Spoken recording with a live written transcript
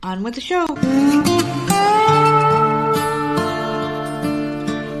On with the show.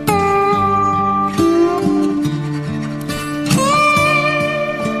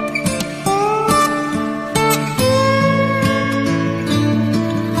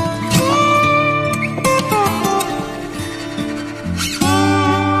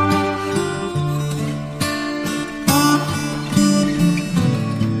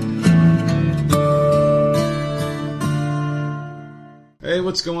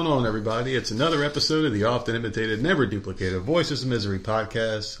 What's going on, everybody? It's another episode of the often imitated, never duplicated Voices of Misery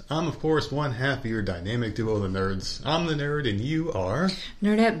podcast. I'm, of course, one half of your dynamic duo, the nerds. I'm the nerd, and you are...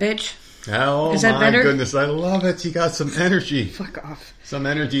 Nerdette, bitch. Oh, Is that my better? goodness. I love it. You got some energy. Fuck off. Some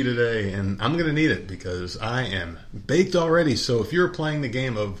energy today, and I'm going to need it because I am baked already. So if you're playing the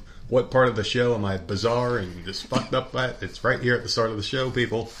game of what part of the show am I bizarre and just fucked up at, it's right here at the start of the show,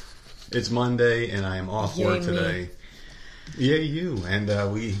 people. It's Monday, and I am off work today. Yeah, you. And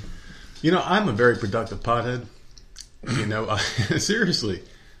I'm a very productive pothead. Seriously.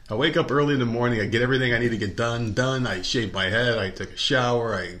 I wake up early in the morning, I get everything I need to get done. I shave my head, I take a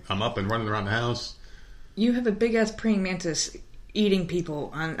shower, I'm up and running around the house. You have a big-ass praying mantis eating people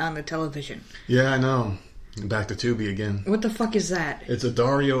on the television. Yeah, I know. Back to Tubi again. What the fuck is that? It's a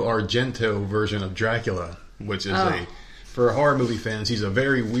Dario Argento version of Dracula, which is for horror movie fans, he's a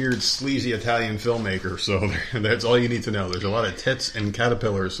very weird, sleazy Italian filmmaker, so that's all you need to know. There's a lot of tits and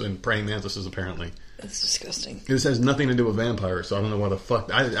caterpillars and praying mantises, apparently. That's disgusting. This has nothing to do with vampires, so I don't know what the fuck...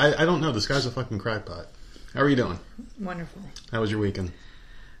 I don't know. This guy's a fucking crackpot. How are you doing? Wonderful. How was your weekend?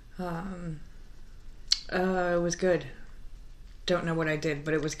 It was good. Don't know what I did,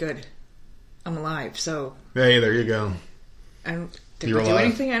 but it was good. I'm alive, so... Hey, there you go. Did we do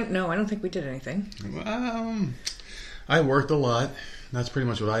anything? No, I don't think we did anything. I worked a lot. That's pretty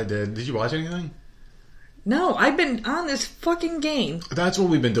much what I did. Did you watch anything? No, I've been on this fucking game. That's what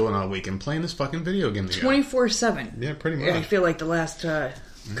we've been doing all weekend, playing this fucking video game together. 24/7. Yeah, pretty much. I feel like the last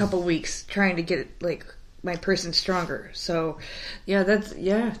couple weeks trying to get my person stronger. So, that's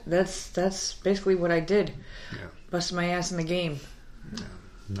basically what I did. Yeah. Busted my ass in the game. Yeah.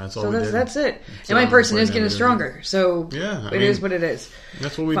 That's all we did. That's it. And my person is getting stronger. So it is what it is.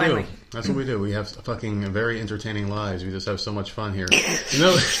 That's what we do. That's what we do. We have fucking very entertaining lives. We just have so much fun here.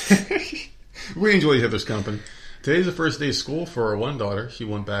 We enjoy each other's company. Today's the first day of school for our one daughter. She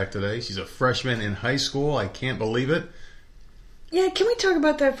went back today. She's a freshman in high school. I can't believe it. Yeah, can we talk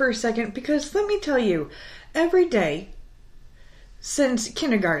about that for a second? Because let me tell you, every day since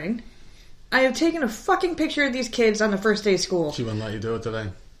kindergarten, I have taken a fucking picture of these kids on the first day of school. She wouldn't let you do it today?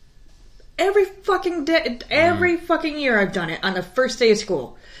 Every fucking day, every fucking year I've done it on the first day of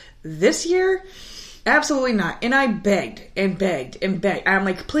school. This year, absolutely not. And I begged and begged and begged. I'm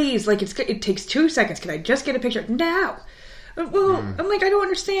like, please, it takes 2 seconds. Can I just get a picture now? Well, I'm like, I don't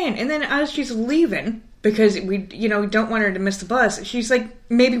understand. And then as she's leaving, because we don't want her to miss the bus, she's like,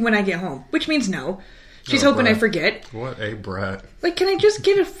 maybe when I get home, which means no. She's hoping I forget. What a brat. Can I just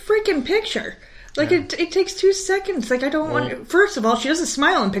get a freaking picture? It takes 2 seconds. I don't want... First of all, she doesn't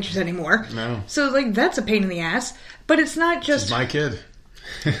smile in pictures anymore. No. So, that's a pain in the ass. But it's not just... She's my kid.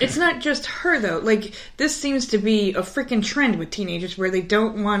 It's not just her, though. This seems to be a freaking trend with teenagers where they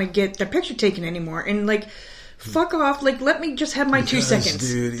don't want to get their picture taken anymore. And, fuck off. Let me just have my 2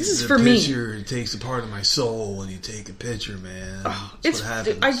 seconds. Dude, this is for me. It takes a part of my soul when you take a picture, man. That's what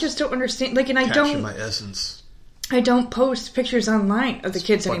happens. I just don't understand. And I Capture don't... my essence. I don't post pictures online of the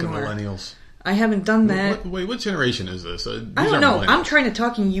kids anymore. Fucking millennials. I haven't done that. Wait, what generation is this? I don't know. I'm trying to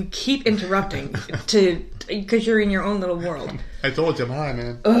talk and you keep interrupting because you're in your own little world. I told you I'm high,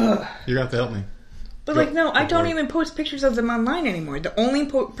 man. Ugh. You got to help me. But I don't even post pictures of them online anymore. The only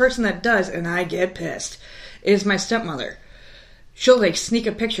person that does, and I get pissed, is my stepmother. She'll sneak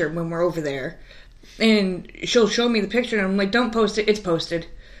a picture when we're over there, and she'll show me the picture, and I'm like, don't post it. It's posted.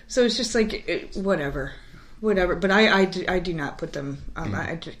 So it's just whatever. But I do not put them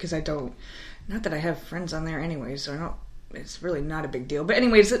because I don't. Not that I have friends on there anyway, so I don't. It's really not a big deal. But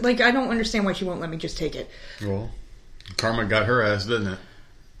anyways, I don't understand why she won't let me just take it. Well, karma got her ass, didn't it?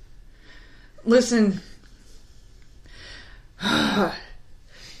 Listen. So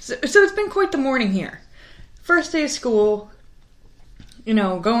it's been quite the morning here. First day of school,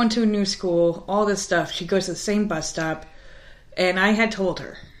 going to a new school, all this stuff. She goes to the same bus stop, and I had told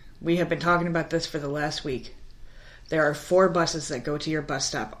her, we have been talking about this for the last week. There are 4 buses that go to your bus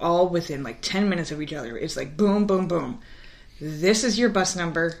stop, all within 10 minutes of each other. It's boom, boom, boom. This is your bus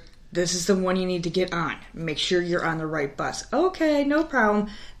number. This is the one you need to get on. Make sure you're on the right bus. Okay, no problem.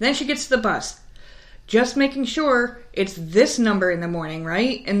 Then she gets to the bus. Just making sure it's this number in the morning,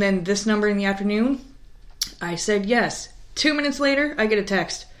 right? And then this number in the afternoon. I said yes. 2 minutes later, I get a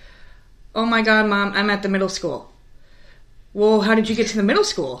text. Oh my God, Mom, I'm at the middle school. Well, how did you get to the middle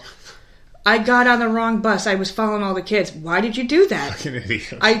school? I got on the wrong bus. I was following all the kids. Why did you do that? Fucking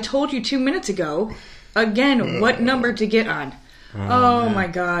idiot. I told you 2 minutes ago. Again, what number to get on? Oh my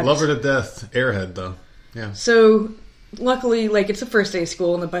God. Love her to death. Airhead, though. Yeah. So, luckily, like, it's the first day of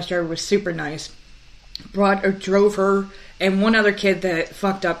school, and the bus driver was super nice. Drove her and one other kid that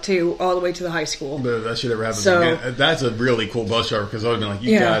fucked up, too, all the way to the high school. But that shit ever happens So- again. That's a really cool bus driver, because I would have been like,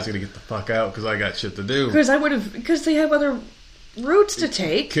 you guys gotta get the fuck out, because I got shit to do. Because they have other routes to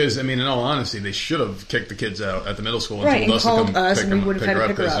take. Because, I mean, in all honesty, they should have kicked the kids out at the middle school Right, and and told us to called come us, pick, and we them, would have pick had her to up,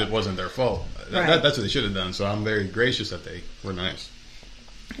 pick her because up. it wasn't their fault. Right. That's what they should have done, so I'm very gracious that they were nice.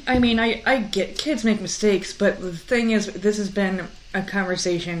 I mean, I get kids make mistakes, but the thing is, this has been a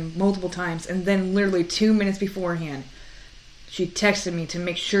conversation multiple times, and then literally 2 minutes beforehand, she texted me to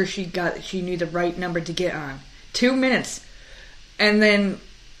make sure she knew the right number to get on. 2 minutes. And then,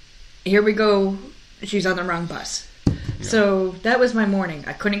 here we go, she's on the wrong bus. Yeah. So, that was my morning.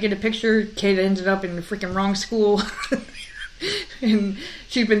 I couldn't get a picture. Kid ended up in the freaking wrong school. And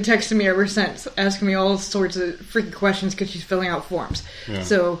she's been texting me ever since, asking me all sorts of freaking questions because she's filling out forms. Yeah.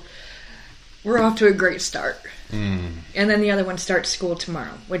 So, we're off to a great start. And then the other one starts school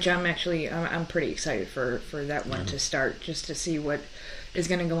tomorrow, which I'm pretty excited for that one to start, just to see what is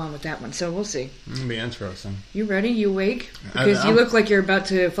going to go on with that one. So, we'll see. It'll be interesting. You ready? You awake? Because you look like you're about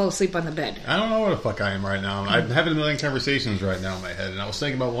to fall asleep on the bed. I don't know where the fuck I am right now. I'm having a million conversations right now in my head, and I was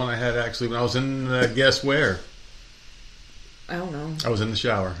thinking about one I had actually when I was in guess where? I don't know. I was in the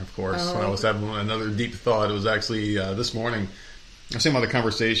shower, of course. When I was having another deep thought. It was actually this morning. I was thinking about the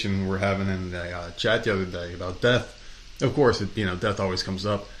conversation we're having in the chat the other day about death. Of course, death always comes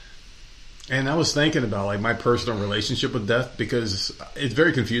up. And I was thinking about like my personal relationship with death, because it's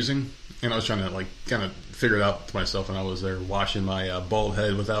very confusing. And I was trying to like kind of figure it out to myself when I was there washing my bald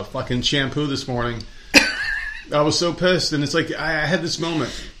head without fucking shampoo this morning. I was so pissed, and it's like I had this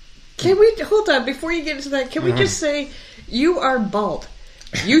moment. Can we hold on before you get into that? Can we just say you are bald?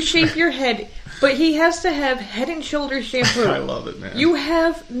 You shave your head, but he has to have Head and Shoulders shampoo. I love it, man. You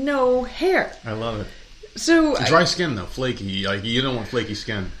have no hair. I love it. So dry skin though, flaky. Like you don't want flaky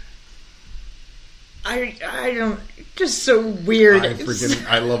skin. I don't. Just so weird.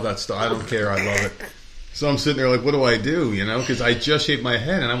 I love that stuff. I don't care. I love it. So I'm sitting there like, what do I do? Because I just shaved my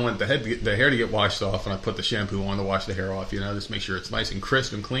head and I want the hair to get washed off, and I put the shampoo on to wash the hair off. Just make sure it's nice and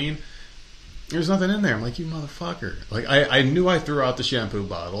crisp and clean. There's nothing in there. I'm like, you motherfucker. Like, I knew I threw out the shampoo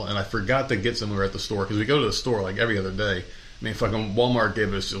bottle, and I forgot to get somewhere at the store, because we go to the store like every other day. I mean, fucking Walmart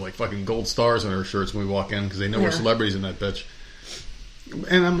gave us like fucking gold stars on our shirts when we walk in, because they know we're celebrities in that bitch.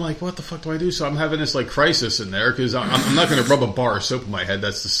 And I'm like, what the fuck do I do? So I'm having this like crisis in there, because I'm not going to rub a bar of soap in my head.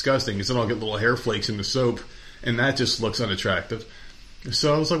 That's disgusting, because then I'll get little hair flakes in the soap, and that just looks unattractive.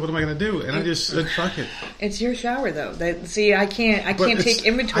 So I was like, what am I going to do? And I just said, fuck it. It's your shower, though. I can't take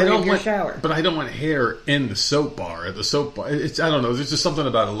inventory of your shower. But I don't want hair in the soap bar, at the soap bar. I don't know. There's just something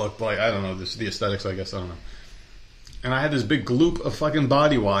about it look like, I don't know, the aesthetics, I guess. I don't know. And I had this big gloop of fucking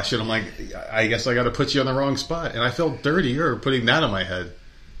body wash, and I'm like, I guess I got to put you on the wrong spot. And I felt dirtier putting that on my head,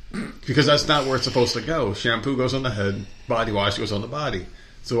 because that's not where it's supposed to go. Shampoo goes on the head, body wash goes on the body.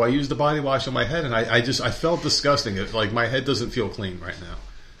 So I used the body wash on my head, and I felt disgusting. Like my head doesn't feel clean right now.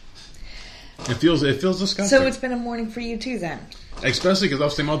 It feels disgusting. So it's been a morning for you too, then. Especially because I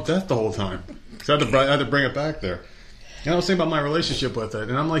was thinking about death the whole time. Because I had to bring it back there. And I was thinking about my relationship with it,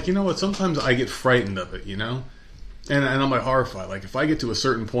 and I'm like, you know what? Sometimes I get frightened of it, and I'm like horrified. Like if I get to a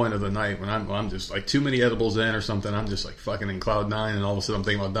certain point of the night when I'm just like too many edibles in or something, I'm just like fucking in cloud nine, and all of a sudden I'm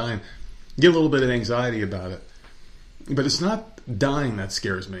thinking about dying. Get a little bit of anxiety about it. But it's not dying that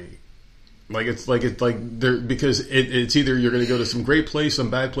scares me. It's either you're going to go to some great place,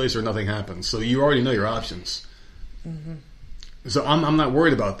 some bad place, or nothing happens. So you already know your options. Mm-hmm. So I'm not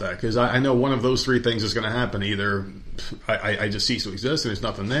worried about that, because I know one of those three things is going to happen. Either I just cease to exist and there's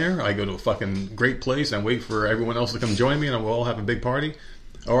nothing there. I go to a fucking great place and wait for everyone else to come join me, and we'll all have a big party.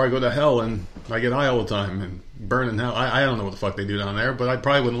 Or I go to hell and I get high all the time and burn in hell. I don't know what the fuck they do down there, but I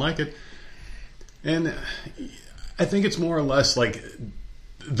probably wouldn't like it. And I think it's more or less like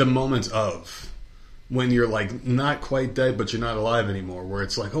the moments of when you're like not quite dead, but you're not alive anymore, where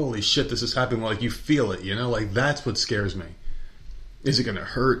it's like, holy shit, this is happening. Like you feel it, like that's what scares me. Is it going to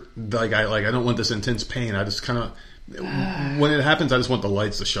hurt? Like I don't want this intense pain. I just kind of, when it happens, I just want the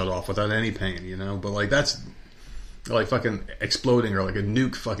lights to shut off without any pain, But like that's like fucking exploding, or like a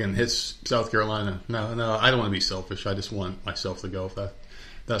nuke fucking hits South Carolina. No, I don't want to be selfish. I just want myself to go. If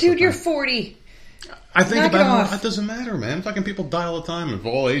that's dude, you're 40. I think about it. That doesn't matter, man. Fucking people die all the time of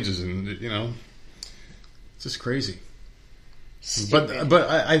all ages, and it's just crazy. Stupid. But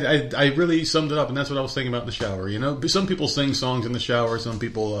I really summed it up, and that's what I was thinking about in the shower. You know, some people sing songs in the shower. Some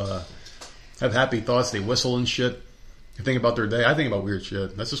people have happy thoughts. They whistle and shit. They think about their day. I think about weird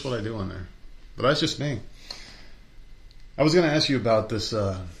shit. That's just what I do in there. But that's just me. I was going to ask you about this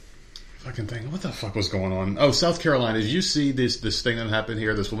fucking thing. What the fuck was going on? Oh, South Carolina. Did you see this thing that happened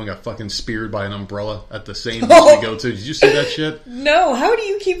here? This woman got fucking speared by an umbrella at the same beach we go to. Did you see that shit? No. How do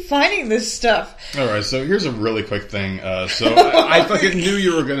you keep finding this stuff? All right. So here's a really quick thing. So I fucking knew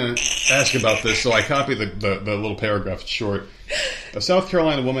you were going to ask about this, so I copied the little paragraph. It's short. A South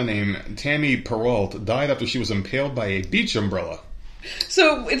Carolina woman named Tammy Perrault died after she was impaled by a beach umbrella.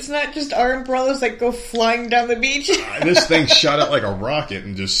 So it's not just our umbrellas that go flying down the beach? This thing shot out like a rocket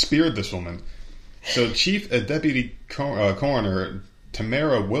and just speared this woman. So Deputy Coroner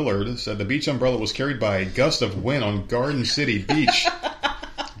Tamara Willard said the beach umbrella was carried by a gust of wind on Garden City Beach.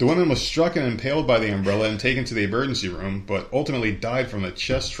 The woman was struck and impaled by the umbrella and taken to the emergency room, but ultimately died from the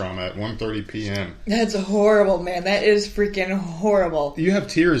chest trauma at 1:30 p.m. That's horrible, man. That is freaking horrible. You have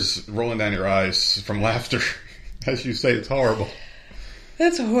tears rolling down your eyes from laughter. As you say, it's horrible.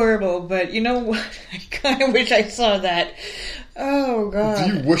 That's horrible, but you know what? I kind of wish I saw that. Oh, God.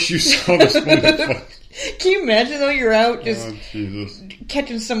 Do you wish you saw this woman? Can you imagine, though, you're out just Jesus.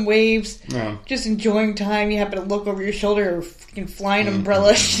 catching some waves, just enjoying time, you happen to look over your shoulder, or freaking flying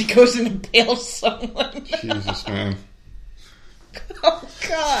umbrella, she goes and impales someone. Jesus, man. Oh,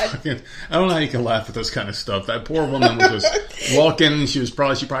 God. I don't know how you can laugh at this kind of stuff. That poor woman was just walking, she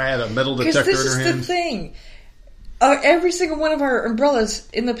probably had a metal detector in her hand. This is the thing. Every single one of our umbrellas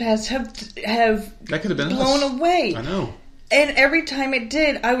in the past have that could have been blown us. away. I know. And every time it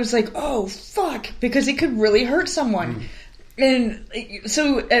did, I was like, oh, fuck, because it could really hurt someone. And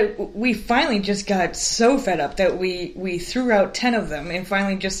so we finally just got so fed up that we threw out 10 of them and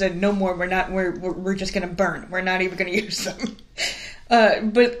finally just said, no more, we're just going to burn. We're not even going to use them.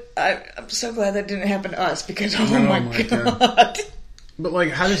 But I'm so glad that didn't happen to us because, oh my God. But,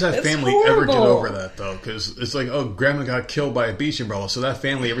 like, how does that family ever get over that, though? Because it's like, oh, grandma got killed by a beach umbrella. So that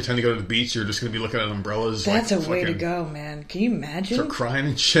family, every time they go to the beach, you're just going to be looking at umbrellas. That's a way to go, man. Can you imagine? Start crying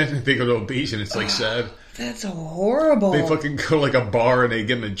and shit, and they go to a beach, and it's, like, sad. That's horrible. They fucking go to, like, a bar, and they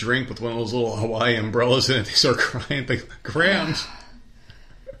give them a drink with one of those little Hawaii umbrellas in it. They start crying. They Grams.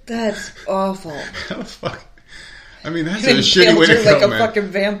 That's awful. How the fuck? I mean, that's a shitty way to go, like a man. fucking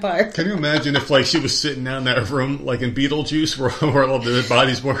vampire. Can you imagine if, like, she was sitting down in that room, like in Beetlejuice, where all the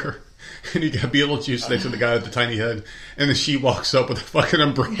bodies were, and you got Beetlejuice next to the guy with the tiny head, and then she walks up with a fucking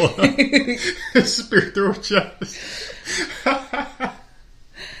umbrella and spear through her chest.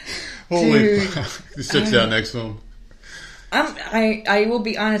 Holy fuck. He sits down next to him. I will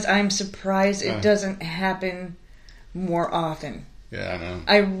be honest, I'm surprised it doesn't happen more often. Yeah, I know.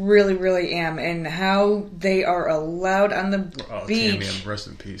 I really, really am. And how they are allowed on the beach. Tammy, rest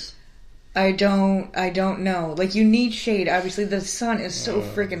in peace. I don't know. Like, you need shade. Obviously, the sun is so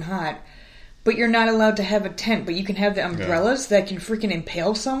freaking hot. But you're not allowed to have a tent. But you can have the umbrellas that can freaking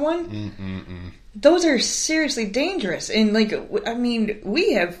impale someone. Those are seriously dangerous. And, like, I mean,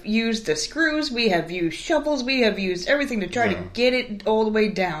 we have used the screws. We have used shovels. We have used everything to try to get it all the way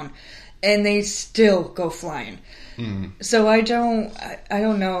down. And they still go flying. So I don't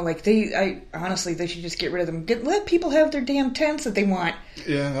know. Like, honestly, they should just get rid of them. Let people have their damn tents that they want.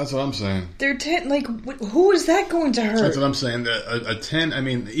 Yeah, that's what I'm saying. Their tent, like, who is that going to hurt? That's what I'm saying. A tent, I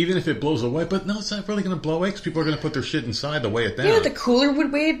mean, even if it blows away, but no, it's not really going to blow away because people are going to put their shit inside to weigh it down. Yeah, the cooler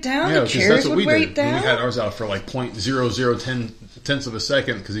would weigh it down. The chairs would weigh it down. We had ours out for like 0.0010 tenths of a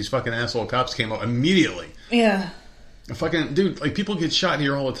second because these fucking asshole cops came up immediately. Yeah. Fucking dude, like, people get shot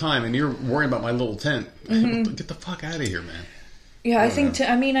here all the time, and you're worrying about my little tent. Get the fuck out of here, man. Yeah, I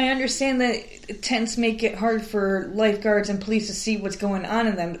understand that tents make it hard for lifeguards and police to see what's going on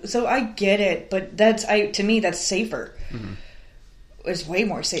in them. So I get it, but to me, that's safer. It's way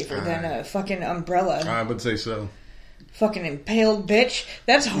more safer than a fucking umbrella. I would say so. Fucking impaled bitch.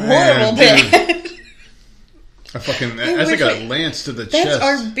 That's horrible, bitch. That's like a lance to the chest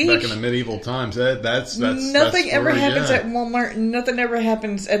our beach. Back in the medieval times. That's nothing ever happens at Walmart. Nothing ever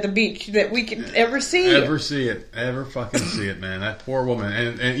happens at the beach that we can ever see. Ever fucking see it, man. That poor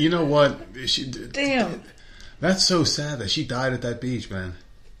woman. And you know what? Damn. That's so sad that she died at that beach, man.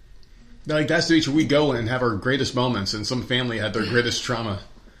 Like, that's the beach where we go and have our greatest moments, and some family had their greatest trauma.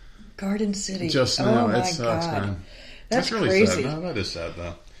 Garden City. Just now. Oh my it sucks, God. man. That's really crazy. sad. No, that is sad,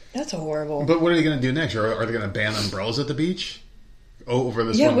 though. That's horrible. But what are they going to do next? Are they going to ban umbrellas at the beach? Over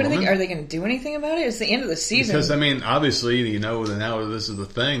this one woman? Are they going to do anything about it? It's the end of the season. Because, I mean, obviously, you know, now this is the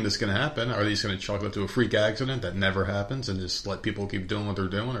thing that's going to happen. Are they just going to chalk it up to a freak accident that never happens and just let people keep doing what they're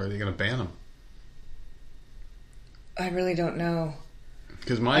doing? Or are they going to ban them? I really don't know.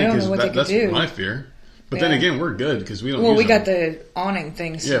 Because that's my fear. But then again, we're good because we don't. Well, we got the awning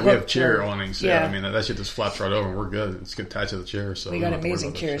things. Yeah, we have chair awnings. Yeah, I mean that shit just flaps right over, and we're good. It's attached to the chair, so we got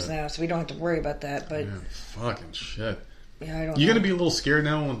amazing chairs now, so we don't have to worry about that. But fucking shit. Yeah, I don't. You're gonna be a little scared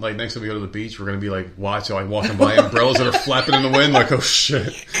now. When, like next time we go to the beach, we're gonna be like walking by umbrellas that are flapping in the wind. Like, oh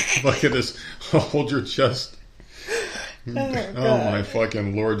shit! Look at this. Hold your chest. Oh my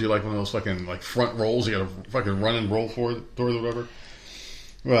fucking lord! You like one of those fucking like front rolls? You gotta fucking run and roll for it, or whatever.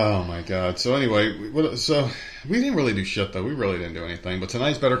 Oh my god. So anyway, so we didn't really do shit though. We really didn't do anything. But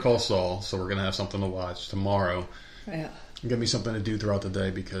tonight's Better Call Saul, so we're gonna have something to watch tomorrow. Yeah. Give me something to do throughout the day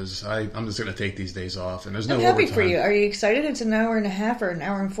because I'm just gonna take these days off and there's no overtime. I'm happy for you. Are you excited? It's an hour and a half or an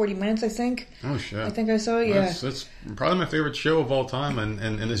hour and 40 minutes, I think. Oh shit. I think I saw it, yeah. It's probably my favorite show of all time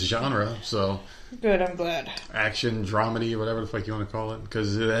in this genre, so. Good, I'm glad. Action, dramedy, whatever the fuck you want to call it.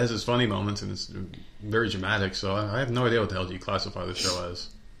 Because it has its funny moments and it's very dramatic, so I have no idea what the hell you classify the show as.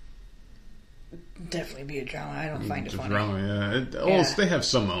 Definitely be a drama. I don't find it funny. Drama, yeah. They have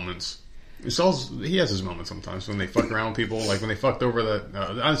some moments. He has his moments sometimes when they fuck around with people, like when they fucked over that.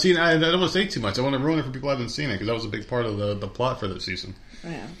 I don't want to say too much. I want to ruin it for people who haven't seen it because that was a big part of the plot for this season.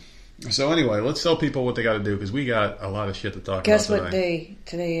 Yeah. So anyway, let's tell people what they got to do because we got a lot of shit to talk about today. Guess what day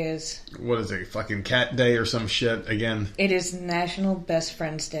today is? What is it? Fucking Cat Day or some shit again? It is National Best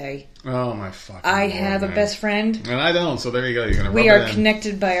Friends Day. Oh my fucking I have a best friend. And I don't, so there you go. You're gonna rub we it are in.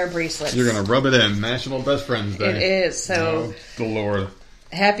 Connected by our bracelets. You're going to rub it in. National Best Friends Day. It is, so... Oh, the Lord.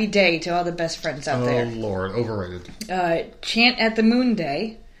 Happy day to all the best friends out there. Oh, Lord. Overrated. Chant at the Moon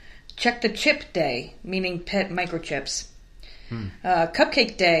Day. Check the Chip Day, meaning pet microchips.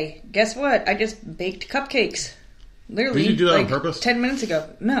 Cupcake Day. Guess what? I just baked cupcakes. Literally. Did you do that on purpose? 10 minutes ago.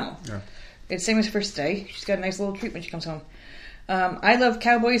 No. Yeah. It's same as first day. She's got a nice little treat when she comes home. I Love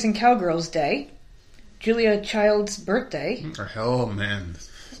Cowboys and Cowgirls Day. Julia Child's birthday. Oh, man.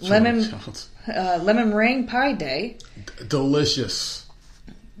 Lemon meringue pie day. Delicious.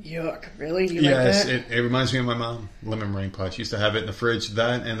 Yuck. Really? You like that? Yes, it reminds me of my mom. Lemon meringue pie. She used to have it in the fridge.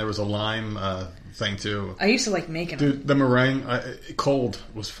 That, and there was a lime thing, too. I used to like making them. Dude, the meringue, cold,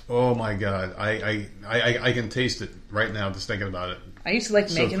 was... Oh, my God. I can taste it right now just thinking about it. I used to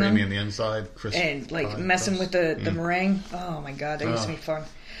like making them. So creamy on the inside. Crisp and like messing with the meringue. Oh, my God. That used to be fun.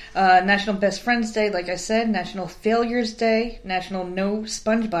 National Best Friends Day, like I said. National Failures Day. National No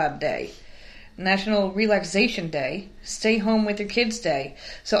SpongeBob Day. National Relaxation Day. Stay Home with Your Kids Day.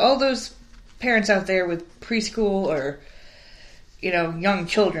 So all those parents out there with preschool or, young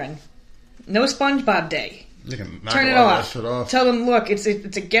children, no SpongeBob Day. You can knock Turn it off. Tell them, look, it's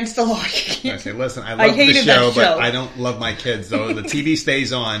against the law. I say, listen, I love the show, but I don't love my kids, though. The TV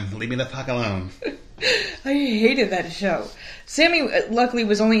stays on. Leave me the fuck alone. I hated that show. Sammy, luckily,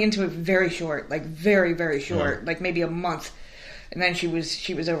 was only into it very short. Like, very, very short. Yeah. Like, maybe a month. And then she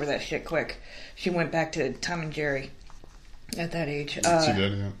was over that shit quick. She went back to Tom and Jerry at that age. She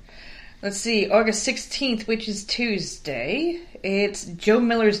did, yeah. Let's see. August 16th, which is Tuesday. It's Joe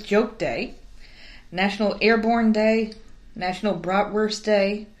Miller's Joke Day. National Airborne Day. National Bratwurst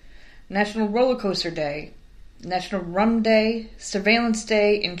Day. National Roller Coaster Day. National Rum Day. Surveillance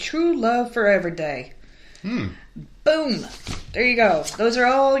Day. And True Love Forever Day. Boom. There you go. Those are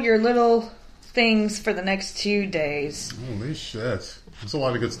all your little things for the next 2 days. Holy shit. There's a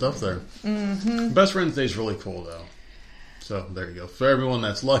lot of good stuff there. Mm-hmm. Best Friends Day is really cool, though. So, there you go. For everyone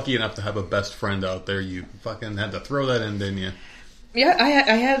that's lucky enough to have a best friend out there, you fucking had to throw that in, didn't you? Yeah, I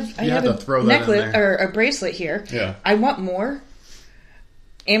have a necklace or a bracelet here. Yeah. I want more.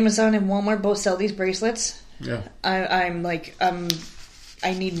 Amazon and Walmart both sell these bracelets. Yeah. I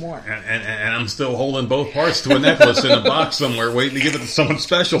need more. And I'm still holding both parts to a necklace in a box somewhere, waiting to give it to someone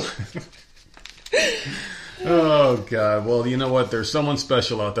special. Oh, God. Well, you know what? There's someone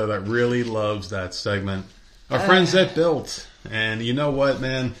special out there that really loves that segment. Our friends at Built. And you know what,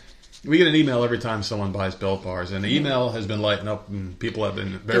 man? We get an email every time someone buys Built Bars. And the email has been lighting up, and people have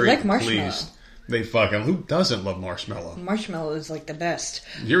been very pleased. They fucking... Who doesn't love marshmallow? Marshmallow is like the best.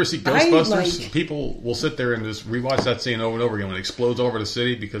 You ever see Ghostbusters? People will sit there and just rewatch that scene over and over again when it explodes over the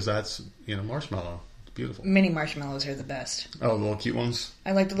city because that's, marshmallow. It's beautiful. Mini marshmallows are the best. Oh, the little cute ones?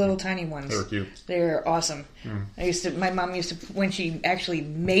 I like the little tiny ones. They were cute. They're awesome. My mom used to, when she actually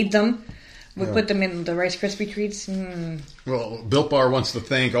made them, would put them in the Rice Krispie treats. Well, Built Bar wants to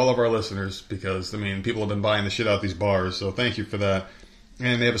thank all of our listeners because, people have been buying the shit out of these bars, so thank you for that.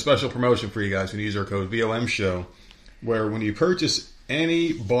 And they have a special promotion for you guys when you use our code VOMSHOW, where when you purchase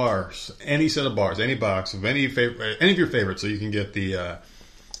any bars, any set of bars, any box of any of your favorites, so you can get the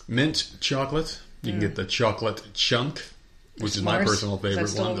mint chocolate, you can get the chocolate chunk, which is my personal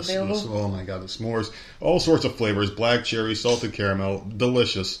favorite one. Oh my god, the s'mores. All sorts of flavors, black cherry, salted caramel,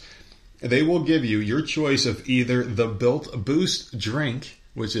 delicious. They will give you your choice of either the Built Boost drink,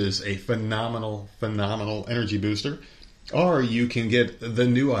 which is a phenomenal energy booster, or you can get the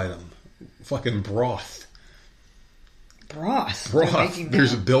new item, fucking broth. Broth?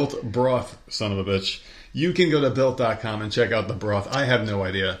 There's Built broth, son of a bitch. You can go to Built.com and check out the broth. I have no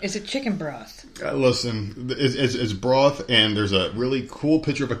idea. Is it chicken broth? Listen, it's broth, and there's a really cool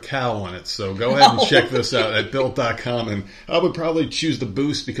picture of a cow on it. So go ahead and check this out at Built.com. And I would probably choose the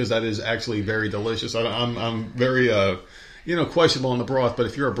Boost because that is actually very delicious. I'm very questionable on the broth, but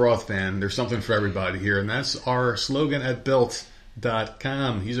if you're a broth fan, there's something for everybody here, and that's our slogan at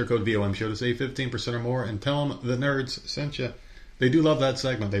Built.com. Use our code VOM Show to save 15% or more, and tell them the nerds sent you. They do love that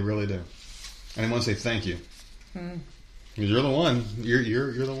segment. They really do. And I want to say thank you. Because you're the one.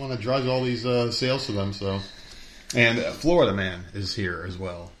 You're the one that drives all these sales to them. So, and Florida Man is here as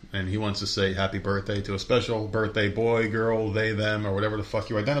well, and he wants to say happy birthday to a special birthday boy, girl, they, them, or whatever the fuck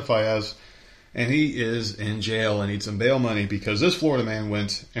you identify as. And he is in jail and needs some bail money because this Florida man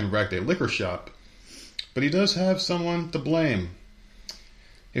went and wrecked a liquor shop. But he does have someone to blame.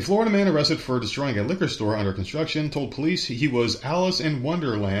 A Florida man arrested for destroying a liquor store under construction told police he was Alice in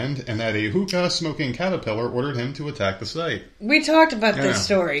Wonderland and that a hookah-smoking caterpillar ordered him to attack the site. We talked about this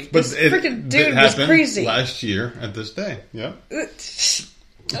story. But this freaking dude was crazy. Last year at this day. Yep.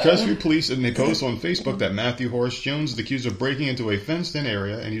 Crestview police in a post on Facebook that Matthew Horace Jones is accused of breaking into a fenced-in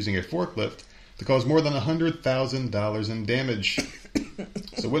area and using a forklift to cause more than $100,000 in damage.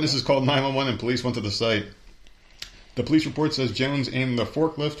 So witnesses called 911 and police went to the site. The police report says Jones aimed the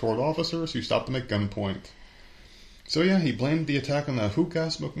forklift toward officers who stopped him at gunpoint. So yeah, he blamed the attack on the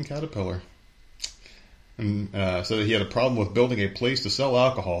hookah-smoking caterpillar. And said that he had a problem with building a place to sell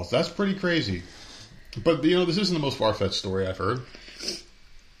alcohol. So that's pretty crazy. But, this isn't the most far-fetched story I've heard.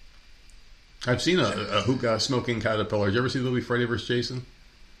 I've seen a hookah-smoking caterpillar. Did you ever see the movie Freddy vs. Jason?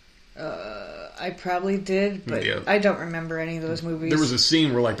 I probably did, but yeah. I don't remember any of those movies. There was a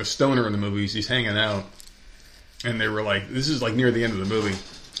scene where, the stoner in the movies, he's hanging out. And they were this is near the end of the movie.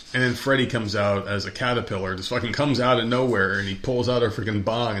 And then Freddy comes out as a caterpillar, just fucking comes out of nowhere, and he pulls out a freaking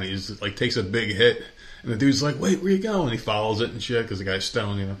bong, and he's takes a big hit. And the dude's like, wait, where you going? And he follows it and shit, because the guy's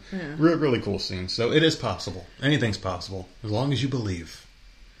stoned, Yeah. Really cool scene. So it is possible. Anything's possible, as long as you believe.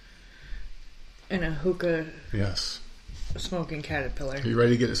 And a hookah... Yes. Smoking caterpillar. Are you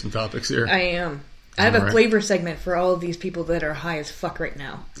ready to get into some topics here? I am. I have a flavor segment for all of these people that are high as fuck right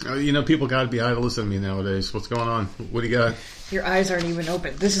now. People got to be high to listen to me nowadays. What's going on? What do you got? Your eyes aren't even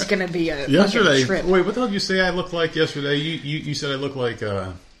open. This is going to be a yesterday. Trip. Wait, what the hell did you say I looked like yesterday? You said I looked like...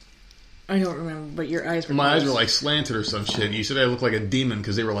 I don't remember, but your eyes were... My eyes were slanted or some shit. You said I looked like a demon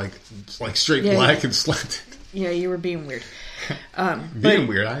because they were straight black and slanted. Yeah, you were being weird. Being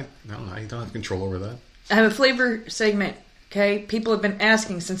weird? I don't have control over that. I have a flavor segment. Okay, people have been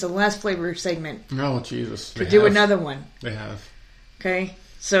asking since the last flavor segment. Oh, Jesus. To do another one. They have. Okay,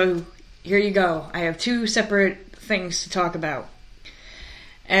 so here you go. I have two separate things to talk about.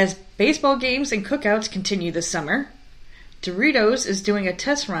 As baseball games and cookouts continue this summer, Doritos is doing a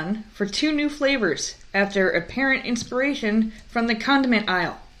test run for 2 new flavors after apparent inspiration from the condiment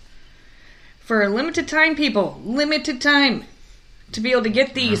aisle. For a limited time, people, limited time, to be able to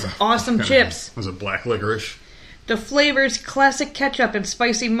get these awesome chips. Was it black licorice? The flavors classic ketchup and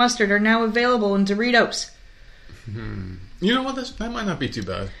spicy mustard are now available in Doritos. You know what? That might not be too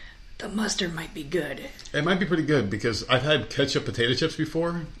bad. The mustard might be good. It might be pretty good because I've had ketchup potato chips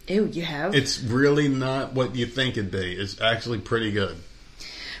before. Ew, you have? It's really not what you think it'd be. It's actually pretty good.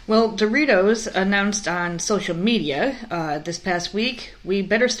 Well, Doritos announced on social media this past week, we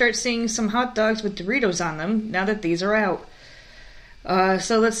better start seeing some hot dogs with Doritos on them now that these are out.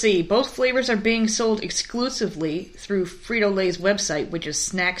 So let's see. Both flavors are being sold exclusively through Frito-Lay's website, which is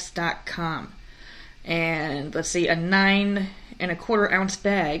snacks.com. And let's see, a 9 1/4 ounce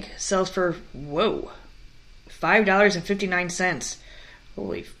bag sells for, $5.59.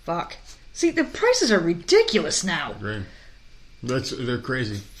 Holy fuck. See, the prices are ridiculous now. Right. They're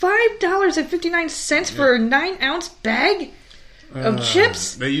crazy. $5.59 for a 9 ounce bag of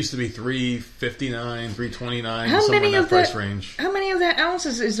chips? They used to be $3.59, $3.29, somewhere in that price range. How many of that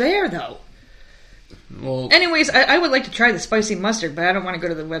ounces is there, though? Well, anyways, I would like to try the spicy mustard, but I don't want to go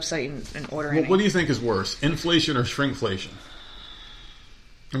to the website and order any. What do you think is worse, inflation or shrinkflation?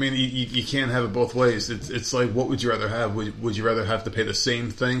 I mean, you can't have it both ways. It's like, what would you rather have? Would you rather have to pay the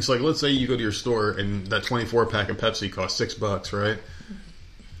same thing? So, let's say you go to your store and that 24-pack of Pepsi costs $6, right?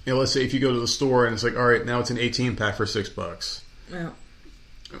 Let's say if you go to the store and it's like, all right, now it's an 18-pack for $6. Yeah.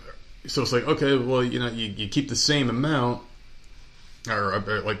 So it's like, okay, well, you keep the same amount, or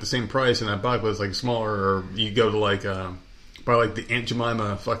like the same price in that box, but it's like smaller. Or you go to like buy like the Aunt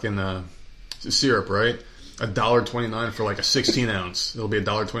Jemima fucking syrup, right? $1.29 for like a 16 ounce. It'll be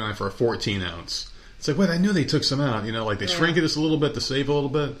 $1.29 for a 14 ounce. It's like, wait, I knew they took some out. You know, like they shrink it just a little bit to save a little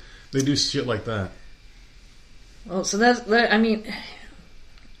bit. They do shit like that. Well, so that's I mean,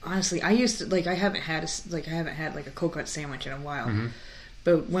 honestly, I used to like I haven't had like a cold cut sandwich in a while. Mm-hmm.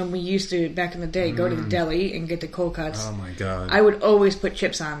 But when we used to, back in the day, go to the deli and get the cold cuts, oh my god, I would always put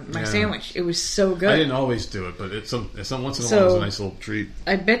chips on my sandwich. It was so good. I didn't always do it, but it's once in a while it's a nice little treat.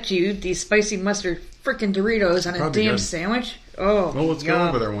 I bet you these spicy mustard freaking Doritos on a damn sandwich. Oh, well, let's go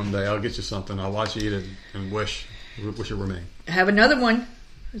over there one day. I'll get you something. I'll watch you eat it and wish it were me. I have another one.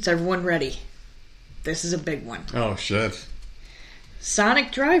 Is everyone ready? This is a big one. Oh shit!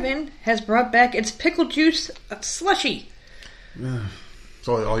 Sonic Drive-In has brought back its pickle juice slushie.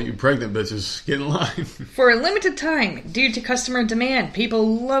 So all you pregnant bitches, get in line. For a limited time, due to customer demand, people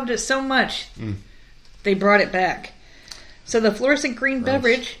loved it so much, they brought it back. So the fluorescent green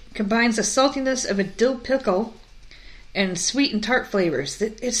beverage combines the saltiness of a dill pickle and sweet and tart flavors.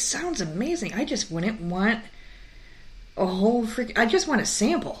 It sounds amazing. I just wouldn't want a whole I just want a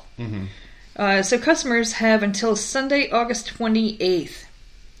sample. Mm-hmm. So customers have until Sunday, August 28th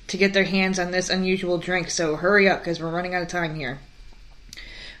to get their hands on this unusual drink. So hurry up, because we're running out of time here.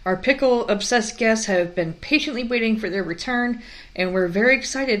 Our pickle-obsessed guests have been patiently waiting for their return, and we're very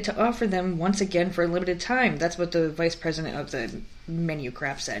excited to offer them once again for a limited time. That's what the vice president of the menu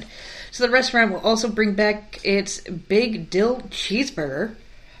craft said. So the restaurant will also bring back its Big Dill Cheeseburger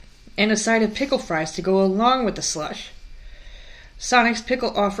and a side of pickle fries to go along with the slush. Sonic's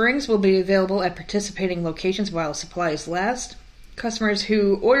pickle offerings will be available at participating locations while supplies last. Customers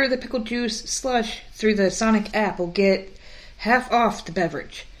who order the pickle juice slush through the Sonic app will get half off the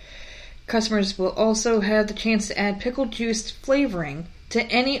beverage. Customers will also have the chance to add pickle juice flavoring to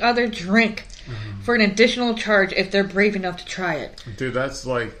any other drink for an additional charge if they're brave enough to try it. Dude, that's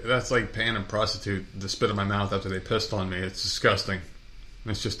like paying a prostitute to spit in my mouth after they pissed on me. It's disgusting.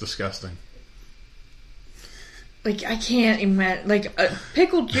 It's just disgusting. Like, I can't imagine. Like,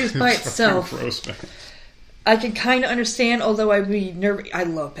 pickle juice by itself, gross, man. I can kind of understand, although I'd be nervous. I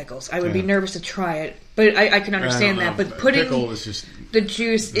love pickles. I would be nervous to try it. But I can understand that. But putting the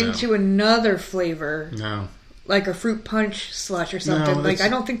juice into another flavor, like a fruit punch slush or something, I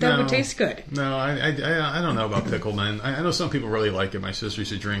don't think that would taste good. No, I don't know about pickle, man. I know some people really like it. My sister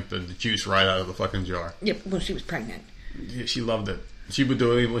used to drink the juice right out of the fucking jar. Yep, well, she was pregnant. Yeah, she loved it. She would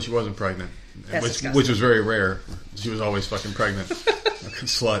do it even when she wasn't pregnant. Which was very rare. She was always fucking pregnant. Fucking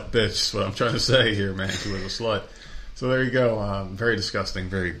slut, bitch. That's what I'm trying to say here, man. She was a slut. So there you go. Very disgusting,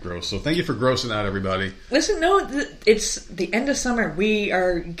 very gross. So thank you for grossing out everybody. Listen, no, it's the end of summer. We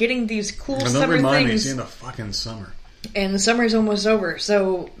are getting these cool summer things. Don't remind me, it's the end of fucking summer. And the summer's almost over,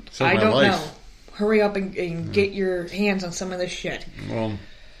 so I don't know. Hurry up and get your hands on some of this shit. Well,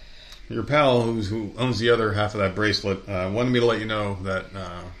 your pal who owns the other half of that bracelet wanted me to let you know that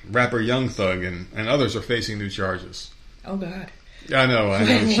rapper Young Thug and others are facing new charges. Oh, God. I know. What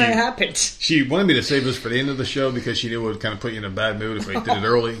happened? She wanted me to save this for the end of the show because she knew it would kind of put you in a bad mood if we did it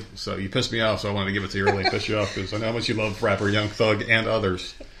early. So you pissed me off, so I wanted to give it to you early and piss you off because I know how much you love rapper Young Thug and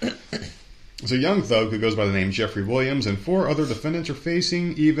others. So Young Thug, who goes by the name Jeffrey Williams, and 4 other defendants are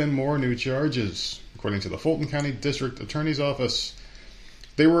facing even more new charges, according to the Fulton County District Attorney's Office.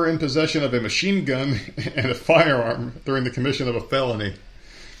 They were in possession of a machine gun and a firearm during the commission of a felony.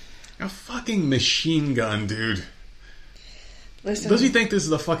 A fucking machine gun, dude. Listen. Does he think this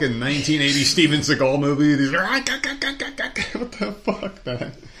is a fucking 1980 Steven Seagal movie? These what the fuck,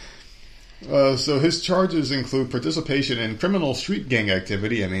 man? So his charges include participation in criminal street gang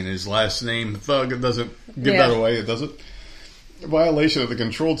activity. I mean, his last name, Thug, it doesn't give that away, it does it? Violation of the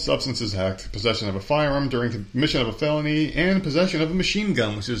Controlled Substances Act, possession of a firearm during commission of a felony, and possession of a machine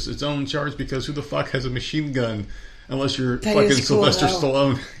gun, which is its own charge because who the fuck has a machine gun unless you're fucking Sylvester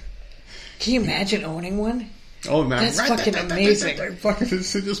Stallone? Can you imagine owning one? Oh man, that's fucking amazing. Fucking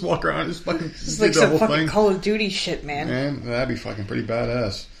just walk around, just fucking it's like some fucking Call of Duty shit, man. Man, that'd be fucking pretty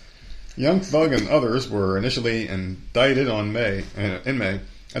badass. Young Thug and others were initially indicted in May.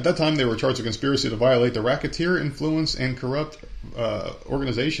 At that time, they were charged with conspiracy to violate the Racketeer Influence and Corrupt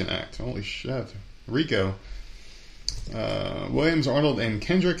Organization Act. Holy shit, RICO. Williams, Arnold, and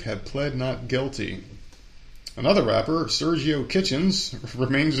Kendrick had pled not guilty. Another rapper, Sergio Kitchens,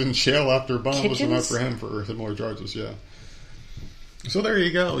 remains in jail after bond was enough for him for similar charges. Yeah. So there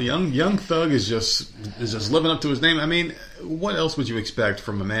you go. Young Thug is just living up to his name. I mean, what else would you expect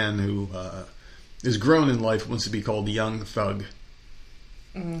from a man who is grown in life, wants to be called Young Thug?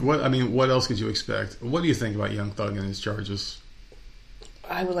 What else could you expect? What do you think about Young Thug and his charges?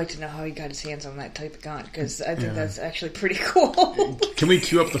 I would like to know how he got his hands on that type of gun, because I think that's actually pretty cool. Can we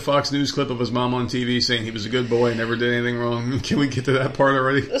cue up the Fox News clip of his mom on TV saying he was a good boy and never did anything wrong? Can we get to that part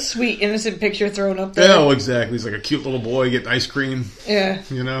already? A sweet, innocent picture thrown up there. Yeah, oh, exactly. He's like a cute little boy getting ice cream. Yeah.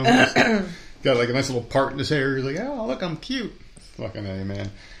 You know? Got like a nice little part in his hair. He's like, oh, look, I'm cute. Fucking A, man.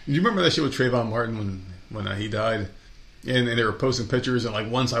 Do you remember that shit with Trayvon Martin when he died? And they were posting pictures, and like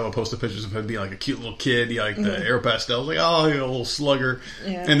one side would post the pictures of him being like a cute little kid, like the air pastels, like, oh, you're a little slugger.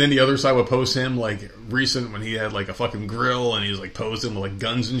 Yeah. And then the other side would post him like recent when he had like a fucking grill and he was like posing with like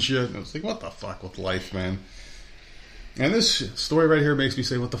guns and shit. And I was like, what the fuck with life, man? And this story right here makes me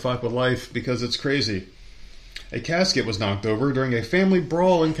say, what the fuck with life? Because it's crazy. A casket was knocked over during a family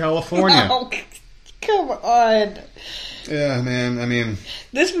brawl in California. Oh, come on. Yeah, man. I mean,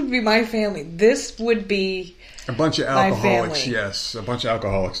 this would be my family. This would be a bunch of alcoholics. Yes, a bunch of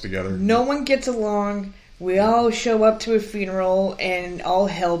alcoholics together. No one gets along. We all show up to a funeral and all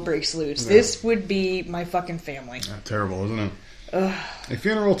hell breaks loose. Yeah. This would be my fucking family. Terrible, isn't it? A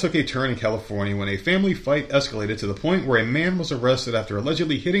funeral took a turn in California when a family fight escalated to the point where a man was arrested after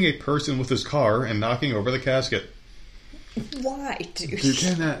allegedly hitting a person with his car and knocking over the casket. Why, dude? Dude,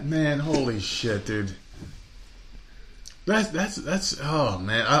 can that, man, holy shit, dude. That's oh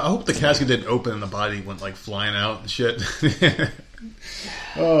man, I hope the casket didn't open and the body went like flying out and shit.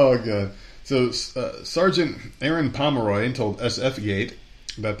 Oh god. So Sergeant Aaron Pomeroy told SF Gate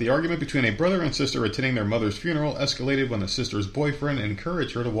that the argument between a brother and sister attending their mother's funeral escalated when the sister's boyfriend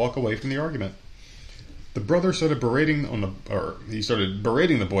encouraged her to walk away from the argument. The brother started berating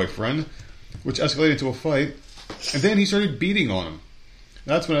the boyfriend, which escalated to a fight, and then he started beating on him.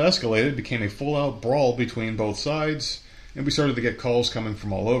 That's when it escalated, became a full-out brawl between both sides, and we started to get calls coming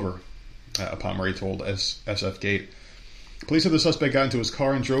from all over, Pomeroy told SF Gate. Police said the suspect got into his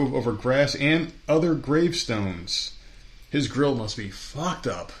car and drove over grass and other gravestones. His grill must be fucked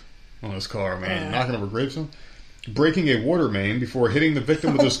up on his car, man. Knocking over gravestones. Breaking a water main before hitting the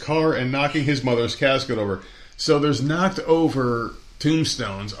victim with his car and knocking his mother's casket over. So there's knocked over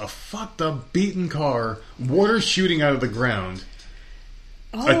tombstones, a fucked up, beaten car, water shooting out of the ground,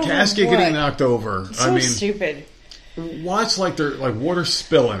 a casket getting knocked over. So stupid. Watch like they're like water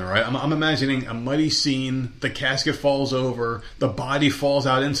spilling, right? I'm imagining a muddy scene. The casket falls over, the body falls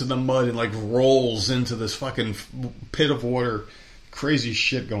out into the mud and like rolls into this fucking pit of water. Crazy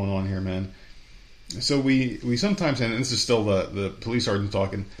shit going on here, man. So we sometimes, and this is still the police sergeant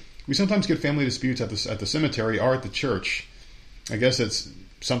talking, we sometimes get family disputes at the cemetery or at the church. I guess it's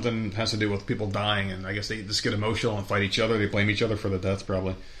something has to do with people dying, and I guess they just get emotional and fight each other. They blame each other for the deaths,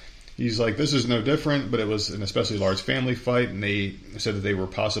 probably. He's like, this is no different, but it was an especially large family fight, and they said that they were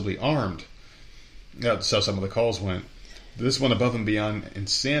possibly armed. That's how some of the calls went. This went above and beyond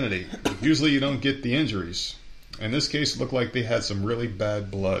insanity. Usually you don't get the injuries. In this case, it looked like they had some really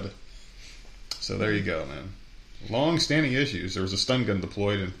bad blood. So there you go, man. Long-standing issues. There was a stun gun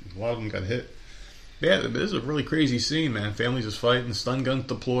deployed, and a lot of them got hit. Yeah, this is a really crazy scene, man. Families just fighting, stun guns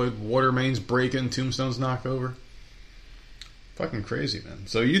deployed, water mains breaking, tombstones knocked over. Fucking crazy, man.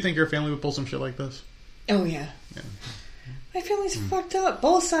 So you think your family would pull some shit like this? Oh, yeah. My family's fucked up.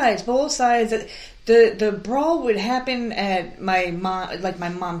 Both sides. The brawl would happen at my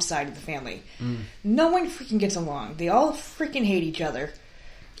mom's side of the family. No one freaking gets along. They all freaking hate each other.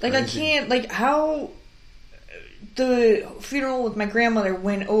 Like, crazy. I can't, like, how the funeral with my grandmother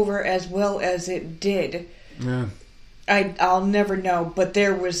went over as well as it did. Yeah. I'll never know, but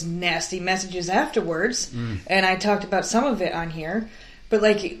there was nasty messages afterwards, and I talked about some of it on here. But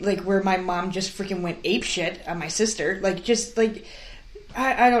like where my mom just freaking went apeshit on my sister,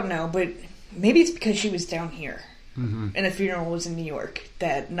 I don't know, but maybe it's because she was down here, and the funeral was in New York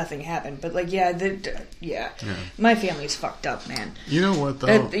that nothing happened. But yeah, my family's fucked up, man. You know what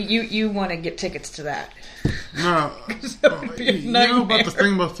though? You want to get tickets to that? No, you know about the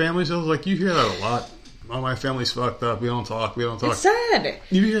thing about families? Like you hear that a lot. Oh, my family's fucked up. We don't talk. It's sad.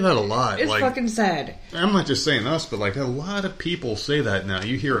 You hear that a lot. It's fucking sad. I'm not just saying us, but like a lot of people say that now.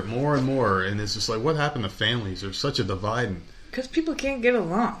 You hear it more and more, and it's just like, what happened to families? There's such a divide. Because people can't get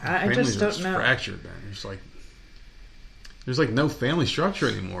along. I just don't know. Fractured, man. There's like no family structure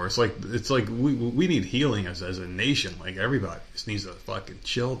anymore. It's like we need healing as a nation. Like everybody just needs to fucking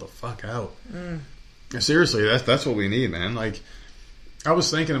chill the fuck out. Seriously, that's what we need, man. Like. I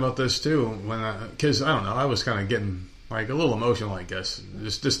was thinking about this too because I don't know, I was kind of getting like a little emotional, I guess,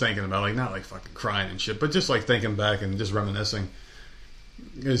 just thinking about like not like fucking crying and shit, but just like thinking back and just reminiscing,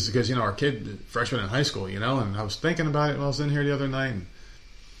 because you know our kid freshman in high school, you know, and I was thinking about it when I was in here the other night, and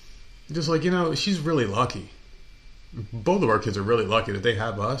just like, you know, she's really lucky. Both of our kids are really lucky that they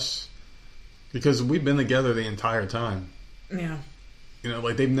have us because we've been together the entire time. Yeah.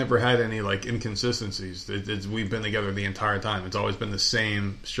 like they've never had any like inconsistencies. We've been together the entire time. It's always been the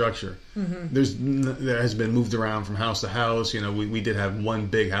same structure. There has been moved around from house to house. We did have one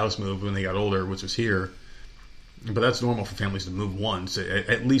big house move when they got older, which was here. But that's normal for families to move once,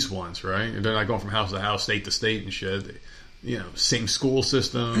 at least once, right? They're not going from house to house, state to state and shit. Same school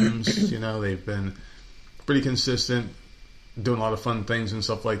systems. They've been pretty consistent, doing a lot of fun things and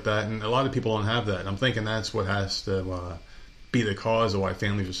stuff like that. And a lot of people don't have that. I'm thinking that's what has to be the cause of why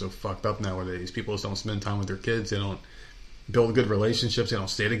families are so fucked up nowadays. People just don't spend time with their kids. They don't build good relationships. They don't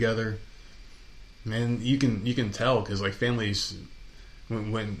stay together. Man, you can tell because like families,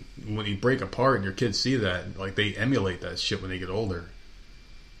 when you break apart and your kids see that, like they emulate that shit when they get older.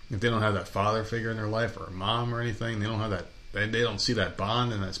 If they don't have that father figure in their life or a mom or anything, they don't have that. They don't see that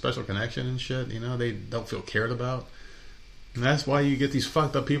bond and that special connection and shit. They don't feel cared about. And that's why you get these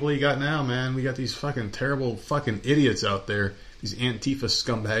fucked up people you got now, man. We got these fucking terrible fucking idiots out there. These Antifa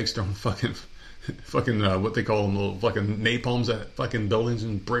scumbags throwing fucking what they call them, little fucking napalms at fucking buildings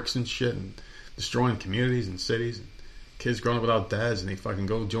and bricks and shit and destroying communities and cities. And kids growing up without dads and they fucking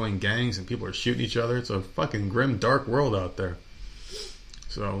go join gangs and people are shooting each other. It's a fucking grim, dark world out there.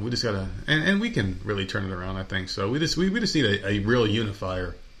 So we just gotta, and we can really turn it around, I think. So we just need a real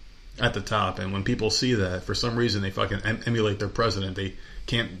unifier at the top, and when people see that, for some reason they fucking emulate their president. They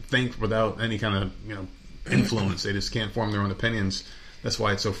can't think without any kind of influence. They just can't form their own opinions. That's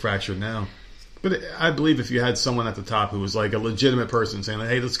why it's so fractured now. But I believe if you had someone at the top who was like a legitimate person saying,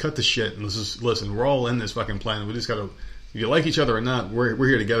 "Hey, let's cut the shit and let's just listen. We're all in this fucking planet. We just gotta, if you like each other or not, we're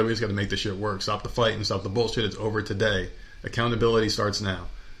here together. We just gotta make this shit work. Stop the fight and stop the bullshit. It's over today. Accountability starts now.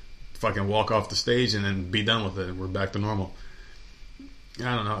 Fucking walk off the stage and then be done with it. And we're back to normal."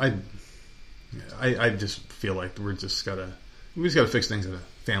 I don't know. I just feel like we just gotta fix things at a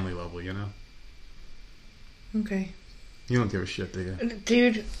family level, Okay. You don't give a shit, do you?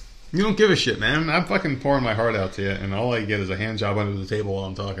 Dude. You don't give a shit, man. I'm fucking pouring my heart out to you, and all I get is a hand job under the table while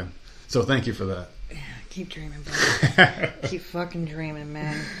I'm talking. So thank you for that. Yeah, keep dreaming, bro. Keep fucking dreaming,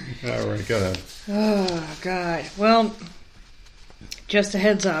 man. All right, go ahead. Oh, God. Well, just a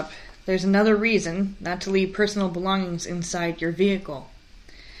heads up. There's another reason not to leave personal belongings inside your vehicle.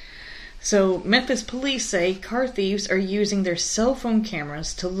 So, Memphis police say car thieves are using their cell phone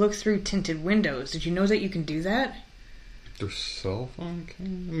cameras to look through tinted windows. Did you know that you can do that? Their cell phone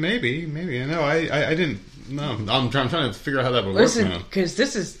camera? Maybe. No, I didn't. No, I'm trying to figure out how that would work. Listen, because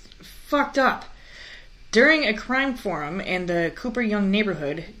this is fucked up. During a crime forum in the Cooper Young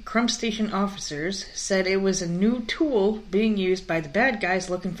neighborhood, Crump Station officers said it was a new tool being used by the bad guys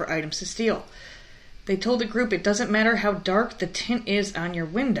looking for items to steal. They told the group it doesn't matter how dark the tint is on your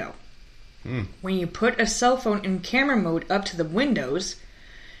window. When you put a cell phone in camera mode up to the windows,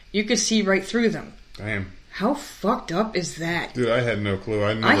 you can see right through them. Damn. How fucked up is that? Dude, I had no clue.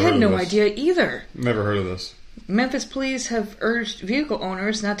 I had no idea either. Never heard of this. Memphis police have urged vehicle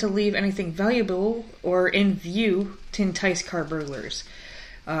owners not to leave anything valuable or in view to entice car burglars.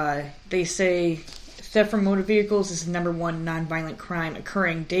 They say theft from motor vehicles is the number one nonviolent crime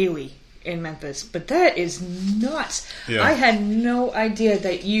occurring daily in Memphis. But that is nuts. Yeah. I had no idea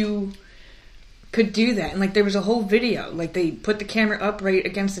that you could do that. And there was a whole video. They put the camera up right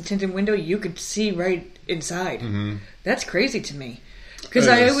against the tinted window. You could see right inside. Mm-hmm. That's crazy to me. Because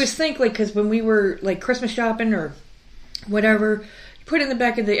I always think, because when we were, Christmas shopping or whatever, you put it in the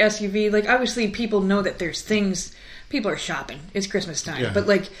back of the SUV, obviously people know that there's things, people are shopping. It's Christmas time. Yeah.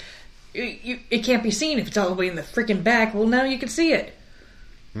 But, it can't be seen if it's all the way in the freaking back. Well, now you can see it.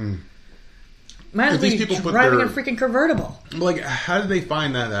 Might as well be driving a freaking convertible. How did they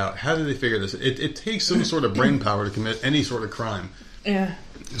find that out? How did they figure this? It takes some sort of brain power to commit any sort of crime. Yeah.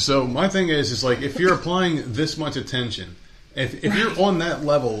 So my thing is if you're applying this much attention, if you're on that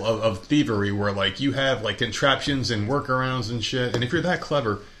level of thievery where you have contraptions and workarounds and shit, and if you're that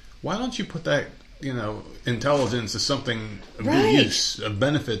clever, why don't you put that intelligence to something of good use, of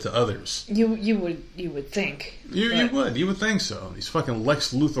benefit to others? You would think. You would think so. These fucking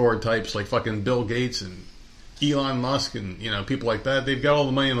Lex Luthor types like fucking Bill Gates and Elon Musk and people like that, they've got all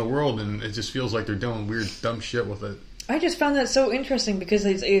the money in the world and it just feels like they're doing weird dumb shit with it. I just found that so interesting because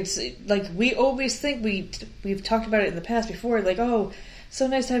it's we always think we've talked about it in the past before, oh, so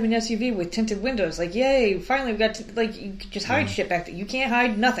nice to have an SUV with tinted windows. Yay, finally we've got you can just hide shit back there. You can't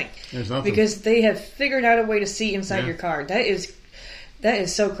hide nothing. There's nothing. Because they have figured out a way to see inside your car. That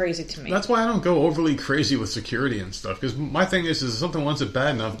is so crazy to me. That's why I don't go overly crazy with security and stuff. Because my thing is if something wants it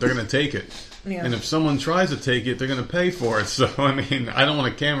bad enough, they're going to take it. Yeah. And if someone tries to take it, they're going to pay for it. So, I don't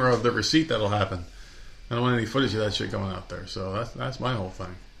want a camera of the receipt that'll happen. I don't want any footage of that shit going out there. So that's my whole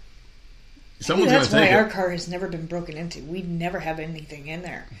thing. Someone's going to take it. That's why our car has never been broken into. We never have anything in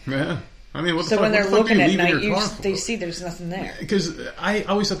there. Yeah. I mean, what the so fuck, when they're looking at night, they see there's nothing there. Because I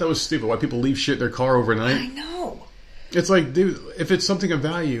always thought that was stupid. Why people leave shit in their car overnight? I know. It's like, dude, if it's something of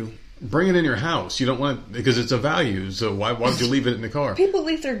value, bring it in your house. You don't want it because it's a value. So why would you leave it in the car? People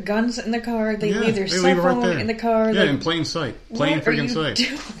leave their guns in the car. They leave their cell phone in the car. Yeah, in plain sight. Plain freaking sight.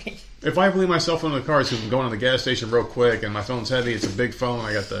 Doing? If I leave my cell phone in the car, it's because I'm going to the gas station real quick and my phone's heavy. It's a big phone.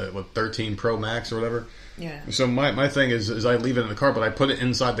 I got the 13 Pro Max or whatever. Yeah. So my thing is I leave it in the car, but I put it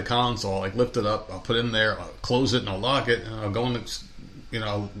inside the console. Like lift it up, I'll put it in there, I'll close it, and I'll lock it, and I'll go in the,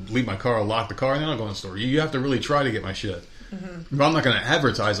 I'll leave my car, I'll lock the car, and then I'll go in the store. You have to really try to get my shit. Mm-hmm. But I'm not going to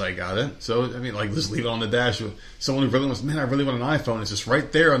advertise I got it. So, I mean, like, just leave it on the dash. With someone who really wants, man, I really want an iPhone. It's just right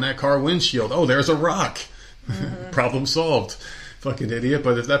there on that car windshield. Oh, there's a rock. Mm-hmm. Problem solved. Fucking idiot.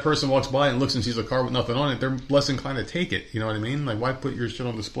 But if that person walks by and looks and sees a car with nothing on it, they're less inclined to take it. You know what I mean? Like, why put your shit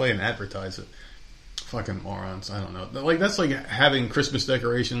on display and advertise it? Fucking morons. I don't know. Like, that's like having Christmas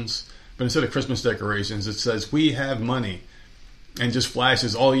decorations, but instead of Christmas decorations, it says, we have money. And just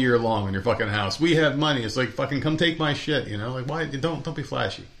flashes all year long in your fucking house. We have money. It's like, fucking come take my shit, you know? Like, why? Don't be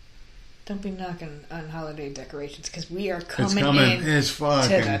flashy. Don't be knocking on holiday decorations, because we are coming in it's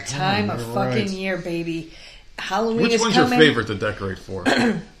fucking to the time of fucking year, baby. Halloween is coming. Which one's your favorite to decorate for?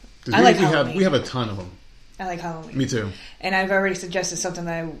 I like Halloween. We have a ton of them. I like Halloween. Me too. And I've already suggested something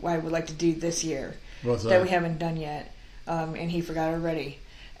that I would like to do this year. What's that we haven't done yet. And he forgot already.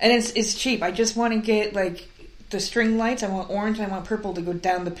 And it's cheap. I just want to get, like, the string lights. I want orange and I want purple to go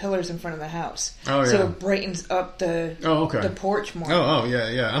down the pillars in front of the house. Oh, yeah. So it brightens up the porch more.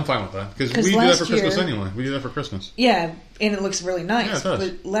 Yeah. I'm fine with that. Because we do that for Christmas anyway. We do that for Christmas. Yeah, and it looks really nice. Yeah, it does.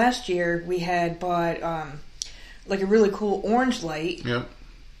 But last year we had bought like a really cool orange light. Yep.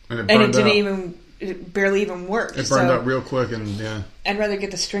 And it barely even worked. It burned out real quick, and yeah. I'd rather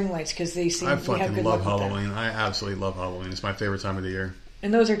get the string lights because they seem. I fucking love Halloween. Them. I absolutely love Halloween. It's my favorite time of the year.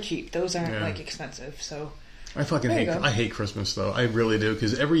 And those are cheap. Those aren't like expensive. So I fucking hate Christmas though. I really do,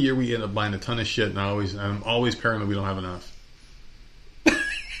 because every year we end up buying a ton of shit, and I'm always paranoid we don't have enough.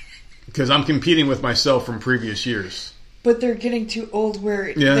 Because I'm competing with myself from previous years. But they're getting too old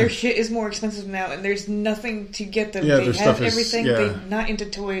where their shit is more expensive now, and there's nothing to get them. They have everything. They're not into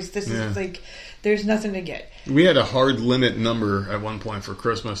toys. This is like, there's nothing to get. We had a hard limit number at one point for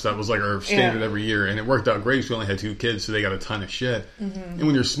Christmas. That was like our standard every year, and it worked out great because we only had 2 kids, so they got a ton of shit. Mm-hmm. And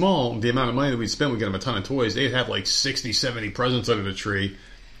when you're small, the amount of money that we'd spend, we'd get them a ton of toys. They'd have like 60, 70 presents under the tree.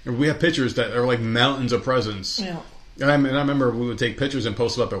 And we have pictures that are like mountains of presents. Yeah. And I remember we would take pictures and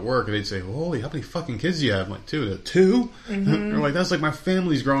post them up at work, and they'd say, holy, how many fucking kids do you have? I'm like, 2. 2? Mm-hmm. They're like, that's like my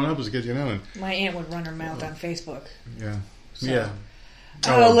family's growing up as a kid, you know. And my aunt would run her mouth on Facebook. Yeah. So. Yeah.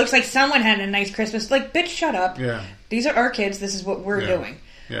 Oh, it looks like someone had a nice Christmas. Like, bitch, shut up. Yeah. These are our kids. This is what we're doing.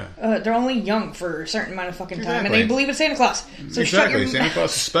 Yeah. They're only young for a certain amount of fucking time, and they believe in Santa Claus. So shut your Santa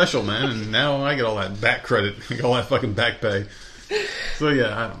Claus is special, man, and now I get all that back credit. I get all that fucking back pay. So,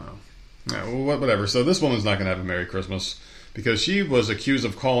 yeah, I don't know. Yeah, well, whatever. So this woman's not going to have a Merry Christmas because she was accused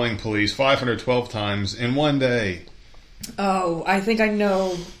of calling police 512 times in one day. Oh, I think I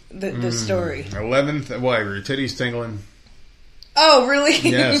know the story. 11th, why, were your titties tingling? Oh, really?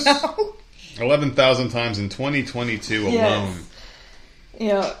 Yes. No. 11,000 times in 2022 alone.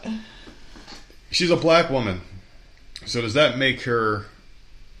 Yeah. She's a black woman. So does that make her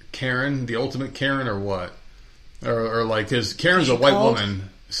Karen, the ultimate Karen, or what? Or like, because Karen's a white woman.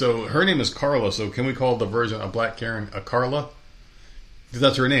 So her name is Carla. So can we call the version of Black Karen a Carla? Because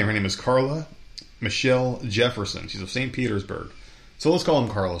that's her name. Her name is Carla Michelle Jefferson. She's of St. Petersburg. So let's call him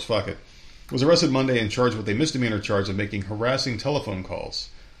Carlos. Fuck it. Was arrested Monday and charged with a misdemeanor charge of making harassing telephone calls,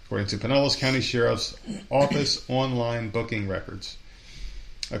 according to Pinellas County Sheriff's Office online booking records.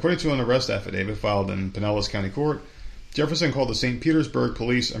 According to an arrest affidavit filed in Pinellas County Court, Jefferson called the St. Petersburg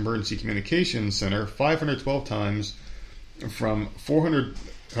Police Emergency Communications Center 512 times from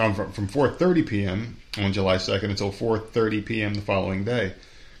 4:30 p.m. on July 2nd until 4:30 p.m. the following day.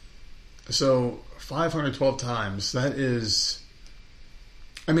 So 512 times. That is.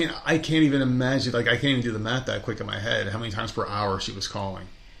 I mean, I can't even imagine. Like, I can't even do the math that quick in my head. How many times per hour she was calling?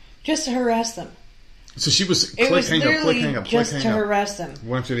 Just to harass them. So she was click, hang up, click, hang up, click, hang up. Just to harass them.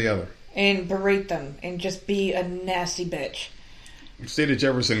 One after the other. And berate them and just be a nasty bitch. Stated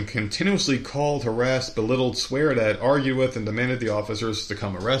Jefferson continuously called, harassed, belittled, sweared at, argued with, and demanded the officers to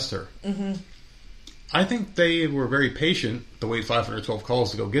come arrest her. Mm-hmm. I think they were very patient to wait 512 calls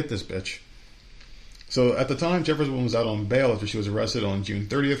to go get this bitch. So at the time, Jefferson was out on bail after she was arrested on June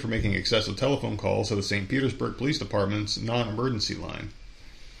 30th for making excessive telephone calls to the St. Petersburg Police Department's non-emergency line.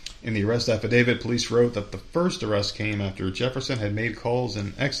 In the arrest affidavit, police wrote that the first arrest came after Jefferson had made calls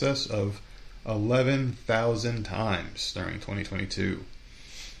in excess of 11,000 times during 2022.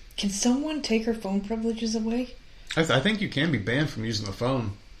 Can someone take her phone privileges away? I think you can be banned from using the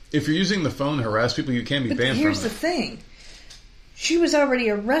phone. If you're using the phone to harass people, you can be banned from it. But here's the thing. She was already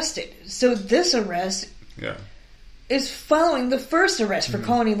arrested. So this arrest is following the first arrest for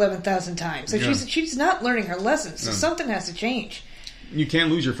calling 11,000 times. So she's not learning her lessons. So something has to change. You can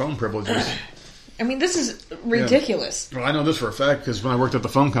lose your phone privileges. I mean, this is ridiculous. Well, I know this for a fact because when I worked at the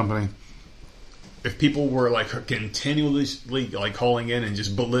phone company, if people were like continuously like calling in and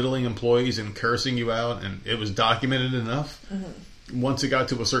just belittling employees and cursing you out, and it was documented enough, once it got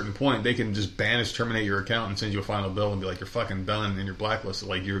to a certain point, they can just terminate your account and send you a final bill and be like, you're fucking done and you're blacklisted.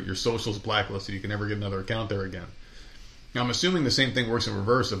 Like your social's blacklisted. You can never get another account there again. Now, I'm assuming the same thing works in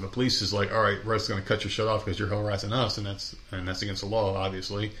reverse. If the police is like, all right, we're just going to cut your shit off because you're harassing us, and that's against the law,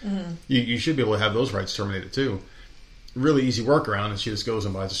 obviously. You should be able to have those rights terminated too. Really easy workaround, and she just goes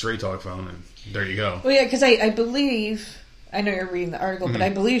and buys a straight talk phone, and there you go. Well, yeah, because I believe, I know you're reading the article, but I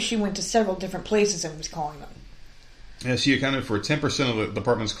believe she went to several different places and was calling them. Yeah, she accounted for 10% of the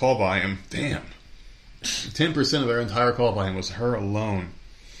department's call volume. Damn. 10% of their entire call volume was her alone.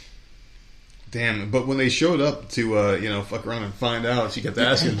 Damn. But when they showed up to, fuck around and find out, she kept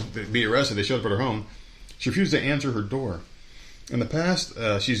asking to be arrested. They showed up at her home. She refused to answer her door. In the past,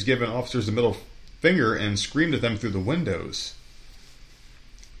 she's given officers the middle finger and screamed at them through the windows.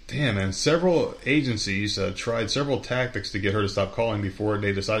 Damn, man. Several agencies tried several tactics to get her to stop calling before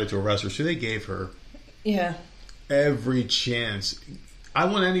they decided to arrest her. So they gave her every chance. I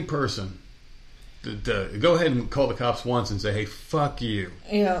want any person to go ahead and call the cops once and say, hey, fuck you.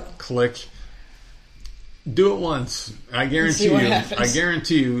 Yeah. Click. Do it once. I guarantee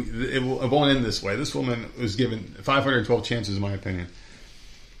you it won't end this way. This woman was given 512 chances, in my opinion.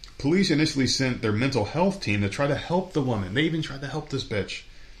 Police initially sent their mental health team to try to help the woman. They even tried to help this bitch.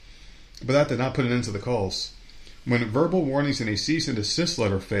 But that did not put an end to the calls. When verbal warnings and a cease and desist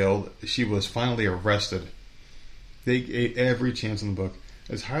letter failed, she was finally arrested. They ate every chance in the book.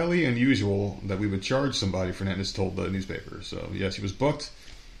 It's highly unusual that we would charge somebody for that, told the newspaper. So, yeah, she was booked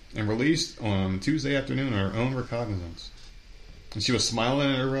and released on Tuesday afternoon on her own recognizance. And she was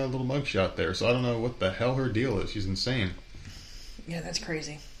smiling at her little mugshot there, so I don't know what the hell her deal is. She's insane. Yeah, that's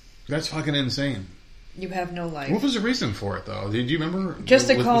crazy. That's fucking insane. You have no life. What was the reason for it, though? Did you remember? Just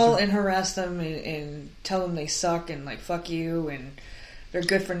to call and harass them and tell them they suck and, like, fuck you and they're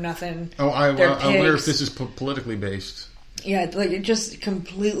good for nothing. Oh, I wonder if this is politically based. Yeah, like, just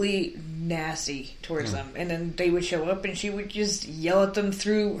completely nasty towards them. And then they would show up and she would just yell at them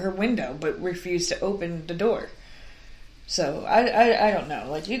through her window but refuse to open the door. So, I don't know.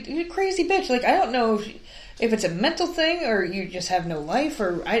 Like, you're a crazy bitch. Like, I don't know if it's a mental thing or you just have no life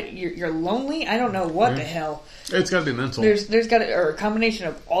or you're lonely. I don't know what the hell. It's got to be mental. There's got to, or a combination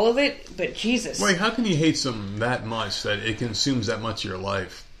of all of it, but Jesus. Like, how can you hate something that much that it consumes that much of your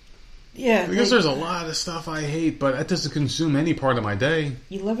life? Yeah. Because there's a lot of stuff I hate, but that doesn't consume any part of my day.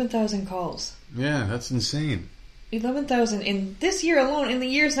 11,000 calls. Yeah, that's insane. 11,000 in this year alone, and the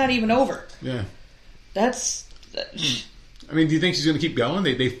year's not even over. Yeah. That's... I mean, do you think she's going to keep going?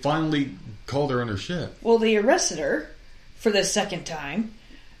 They finally called her on her shit. Well, they arrested her for the second time.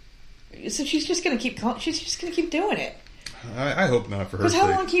 So she's just going to keep she's just going to keep doing it. I hope not for her sake. Because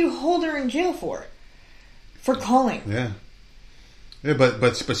how long can you hold her in jail for? For calling. Yeah. Yeah,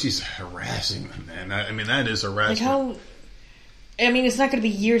 but she's harassing them, man. I mean, that is harassment. Like how... I mean, it's not going to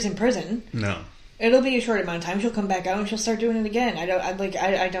be years in prison. No. It'll be a short amount of time. She'll come back out and she'll start doing it again.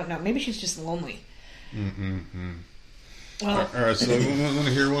 I don't know. Maybe she's just lonely. Well, all right, so want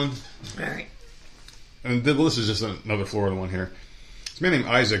to hear one? All right. And this is just another Florida one here. It's a man named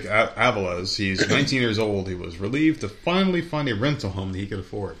Isaac Aviles. He's 19 years old. He was relieved to finally find a rental home that he could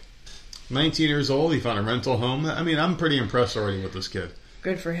afford. 19 years old, he found a rental home. I mean, I'm pretty impressed already with this kid.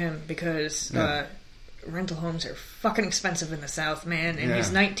 Good for him, because rental homes are fucking expensive in the South, man. And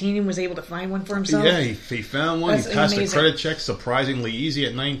he's 19 and was able to find one for himself. Yeah, he found one. That's he passed amazing. a credit check surprisingly easy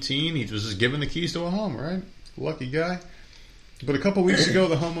at 19. He was just given the keys to a home, right? Lucky guy. But a couple weeks ago,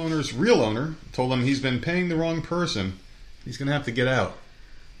 the homeowner's real owner told him he's been paying the wrong person. He's going to have to get out.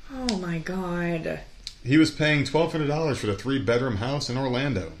 Oh, my God. He was paying $1,200 for the 3-bedroom house in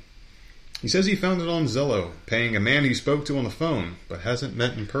Orlando. He says he found it on Zillow, paying a man he spoke to on the phone, but hasn't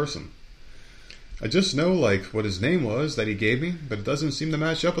met in person. I just know, what his name was that he gave me, but it doesn't seem to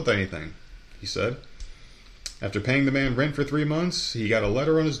match up with anything, he said. After paying the man rent for 3 months, he got a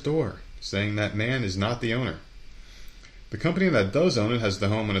letter on his door saying that man is not the owner. The company that does own it has the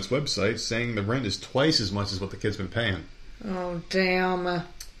home on its website saying the rent is twice as much as what the kid's been paying. Oh, damn.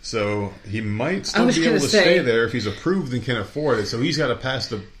 So he might still be able to stay there if he's approved and can afford it. So he's got to pass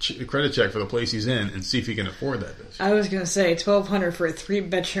the credit check for the place he's in and see if he can afford that bitch. I was going to say $1,200 for a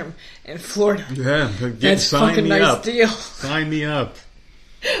 3-bedroom in Florida. Yeah, that's fucking nice deal. Sign me up.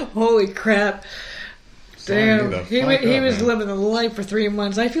 Holy crap. Damn, he was living the life for 3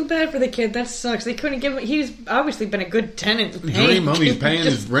 months. I feel bad for the kid. That sucks. They couldn't give him. He's obviously been a good tenant. Dream home. He's paying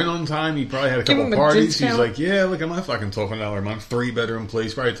his rent on time. He probably had a couple parties. He's like, yeah, look at my fucking $1,200 a month 3-bedroom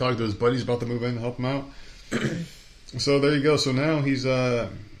place. Probably talked to his buddies about to move in, help him out. So there you go. So now he's So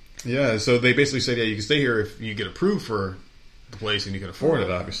they basically said, yeah, you can stay here if you get approved for the place and you can afford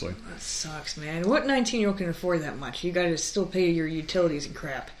it. Obviously, that sucks, man. What 19-year-old can afford that much? You got to still pay your utilities and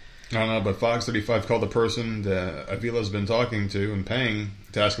crap. I don't know, but Fox 35 called the person that Avila's been talking to and paying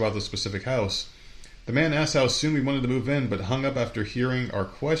to ask about the specific house. The man asked how soon we wanted to move in, but hung up after hearing our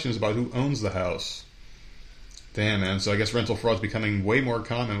questions about who owns the house. Damn, man. So I guess rental fraud's becoming way more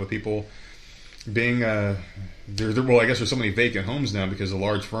common with people being... well, I guess there's so many vacant homes now because of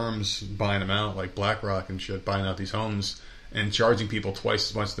large firms buying them out, like BlackRock and shit, buying out these homes and charging people twice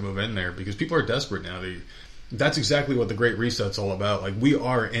as much to move in there because people are desperate now. That's exactly what the Great Reset's all about. Like, we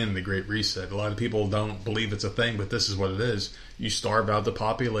are in the Great Reset. A lot of people don't believe it's a thing, but this is what it is. You starve out the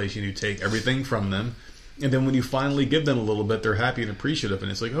population, you take everything from them, and then when you finally give them a little bit, they're happy and appreciative,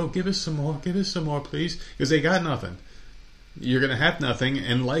 and it's like, oh, give us some more, please, because they got nothing. You're going to have nothing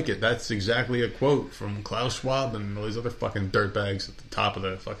and like it. That's exactly a quote from Klaus Schwab and all these other fucking dirtbags at the top of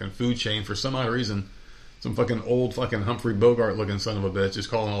the fucking food chain for some odd reason. Some fucking old fucking Humphrey Bogart-looking son of a bitch is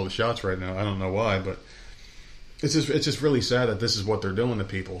calling all the shots right now. I don't know why, but... It's just really sad that this is what they're doing to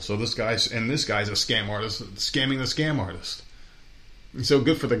people. So this guy's a scam artist, scamming the scam artist. And so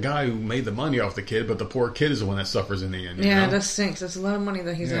good for the guy who made the money off the kid, but the poor kid is the one that suffers in the end. Yeah, that stinks. That's a lot of money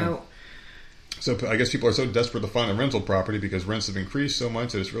that he's out. So I guess people are so desperate to find a rental property because rents have increased so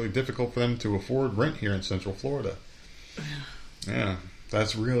much that it's really difficult for them to afford rent here in Central Florida. Yeah,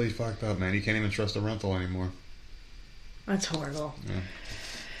 that's really fucked up, man. You can't even trust a rental anymore. That's horrible.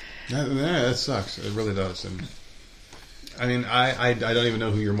 Yeah, that sucks. It really does. And I mean, I don't even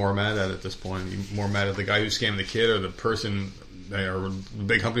know who you're more mad at this point. You're more mad at the guy who scammed the kid or the person, or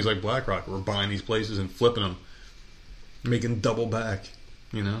big companies like BlackRock who are buying these places and flipping them, making double back,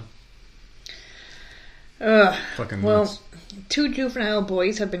 you know? Fucking nuts. Well, 2 juvenile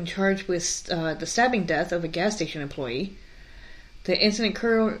boys have been charged with the stabbing death of a gas station employee. The incident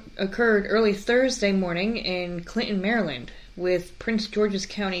occurred early Thursday morning in Clinton, Maryland, with Prince George's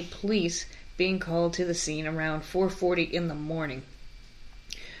County Police being called to the scene around 4:40 in the morning.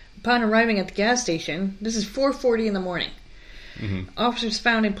 Upon arriving at the gas station, this is 4:40 in the morning, officers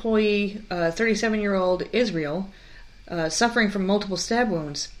found employee 37-year-old Israel suffering from multiple stab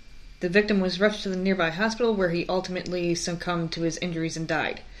wounds. The victim was rushed to the nearby hospital where he ultimately succumbed to his injuries and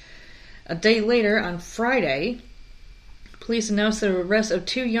died. A day later, on Friday, police announced the arrest of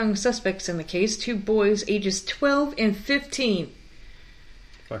 2 young suspects in the case, 2 boys ages 12 and 15.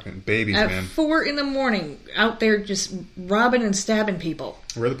 Fucking babies, man. At 4 in the morning, out there just robbing and stabbing people.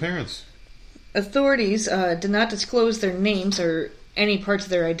 Where are the parents? Authorities did not disclose their names or any parts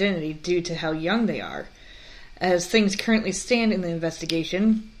of their identity due to how young they are. As things currently stand in the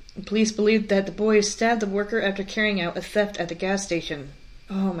investigation, police believe that the boys stabbed the worker after carrying out a theft at the gas station.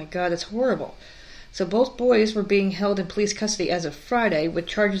 Oh my god, that's horrible. So both boys were being held in police custody as of Friday with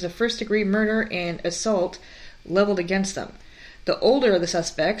charges of first-degree murder and assault leveled against them. The older of the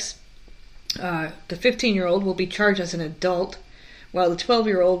suspects, the 15-year-old, will be charged as an adult, while the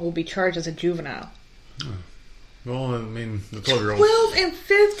 12-year-old will be charged as a juvenile. Oh. Well, I mean, the 12-year-old... 12 and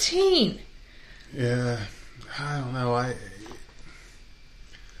 15! Yeah, I don't know,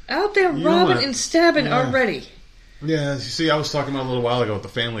 out there robbing and stabbing already. Yeah, you see, I was talking about a little while ago with the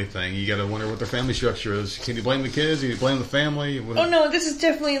family thing. You gotta wonder what their family structure is. Can you blame the kids? Can you blame the family? Oh no, this is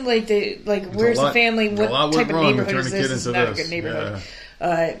definitely where's the family? What type of neighborhood is this? This is not a good neighborhood.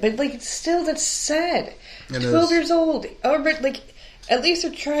 Yeah. But still, that's sad. 12 years old. At least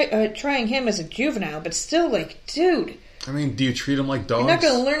they're trying him as a juvenile, but still, dude. I mean, do you treat them like dogs? You're not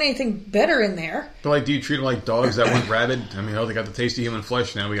going to learn anything better in there. But, do you treat them like dogs that went rabid? I mean, they got the taste of human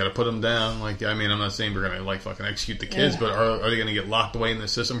flesh now. We got to put them down. I mean, I'm not saying we're going to, fucking execute the kids, but are they going to get locked away in the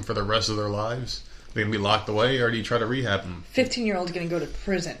system for the rest of their lives? Are they going to be locked away, or do you try to rehab them? 15-year-old's going to go to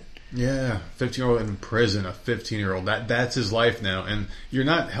prison. Yeah, 15-year-old in prison, a 15-year-old. That's his life now. And you're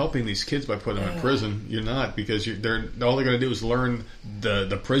not helping these kids by putting them in prison. You're not, because all they're going to do is learn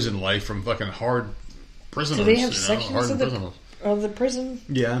the prison life from fucking hard prisoners. Do they have sections of the prison?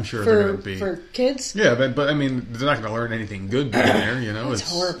 Yeah, I'm sure they're going to be for kids. Yeah, but I mean, they're not going to learn anything good being there. It's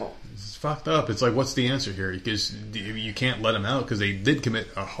horrible. it's fucked up. It's like, what's the answer here? Because you can't let them out because they did commit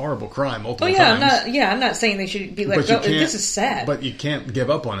a horrible crime multiple times. I'm not saying they should be like, this is sad. But you can't give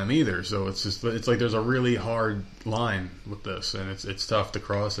up on them either. So it's like there's a really hard line with this, and it's tough to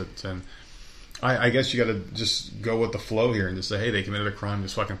cross it. And I guess you got to just go with the flow here and just say, hey, they committed a crime,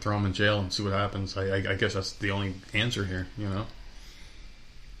 just fucking throw them in jail and see what happens. I guess that's the only answer here, you know?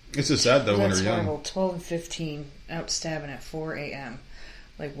 It's just sad, though, when they're young. Horrible. 12 and 15, out stabbing at 4 a.m.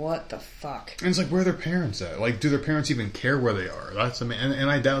 Like, what the fuck? And it's like, where are their parents at? Like, do their parents even care where they are?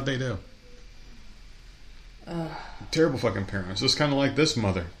 And I doubt they do. Terrible fucking parents. Just kind of like this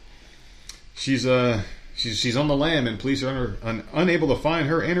mother. She's on the lam, and police are unable to find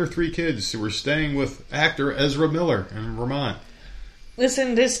her and her 3 kids who were staying with actor Ezra Miller in Vermont.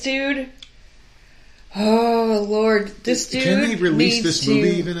 Listen, this dude... Oh, Lord. This dude Can they release this to...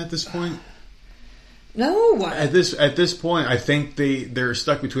 movie even at this point? No. At this point, I think they're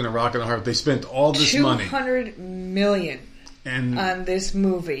stuck between a rock and a hard place. They spent all this money. $200 million on this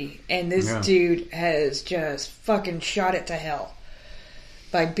movie, and this dude has just fucking shot it to hell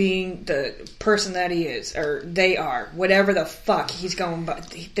by being the person that he is, or they are, whatever the fuck he's going by.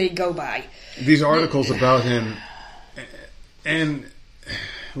 They go by. These articles about him, and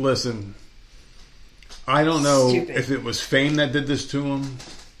listen, I don't know if it was fame that did this to him.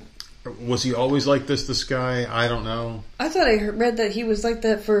 Was he always like this guy? I don't know. I thought I read that he was like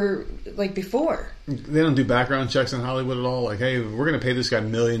that for, like, before. They don't do background checks in Hollywood at all. Like, hey, we're going to pay this guy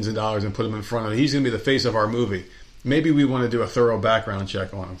millions of dollars and put him in front of it. He's going to be the face of our movie. Maybe we want to do a thorough background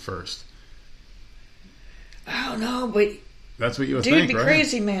check on him first. I don't know, but... That's what you would think, right? Dude, be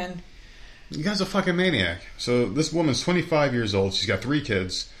crazy, man. You guy's a fucking maniac. So this woman's 25 years old. She's got 3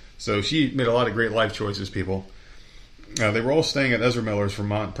 kids. So she made a lot of great life choices, people. They were all staying at Ezra Miller's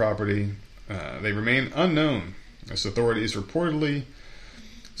Vermont property. They remain unknown, as authorities reportedly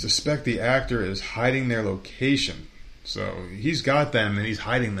suspect the actor is hiding their location. So he's got them, and he's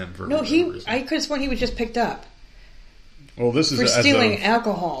hiding them for no. I could have sworn he was just picked up. Well, this is for stealing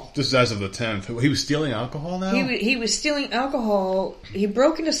alcohol. This is as of the 10th. He was stealing alcohol now? He was stealing alcohol. He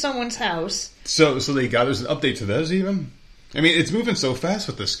broke into someone's house. So there's an update to this even? I mean, it's moving so fast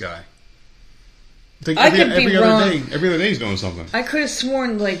with this guy. Every other day he's doing something. I could have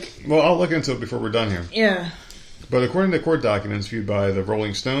sworn, like... Well, I'll look into it before we're done here. Yeah. But according to court documents viewed by the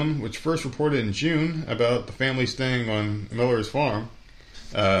Rolling Stone, which first reported in June about the family staying on Miller's farm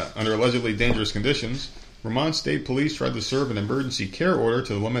under allegedly dangerous conditions, Vermont State Police tried to serve an emergency care order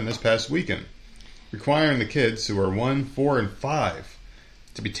to the woman this past weekend, requiring the kids, who are 1, 4, and 5,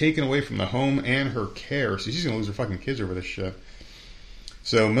 to be taken away from the home and her care. So she's going to lose her fucking kids over this shit.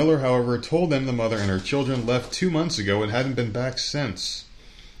 So Miller, however, told them the mother and her children left 2 months ago and hadn't been back since.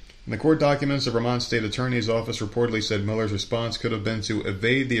 In the court documents, the Vermont State Attorney's Office reportedly said Miller's response could have been to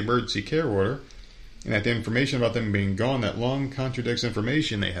evade the emergency care order, and that the information about them being gone that long contradicts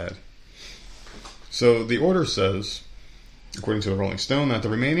information they had. So the order says, according to the Rolling Stone, that the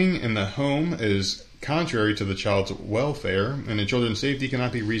remaining in the home is contrary to the child's welfare, and the children's safety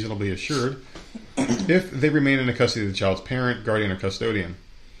cannot be reasonably assured if they remain in the custody of the child's parent, guardian, or custodian.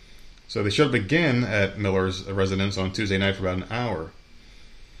 So they should begin at Miller's residence on Tuesday night for about an hour.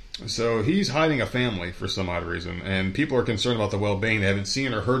 So he's hiding a family for some odd reason, and people are concerned about the well-being. They haven't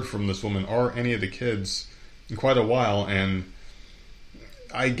seen or heard from this woman or any of the kids in quite a while, and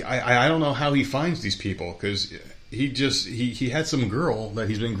I don't know how he finds these people, because he had some girl that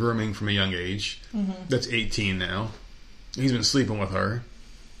he's been grooming from a young age, that's 18 now. He's been sleeping with her.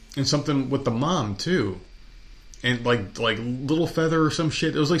 And something with the mom, too. And, like Little Feather or some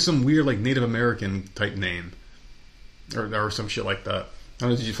shit. It was like some weird, like, Native American type name. Or some shit like that. I don't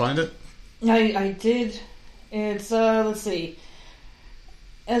know, did you find it? I did. It's, let's see.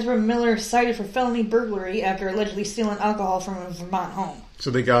 Ezra Miller cited for felony burglary after allegedly stealing alcohol from a Vermont home.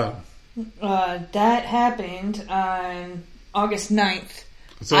 So they got him. That happened on August 9th.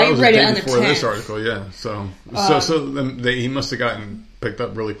 So that was read the day it on the before 10th. This article, yeah. So he must have gotten picked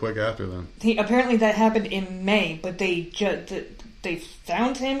up really quick after then. Apparently that happened in May, but they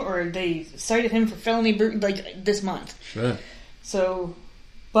found him, or they cited him for felony like this month. Shit. So,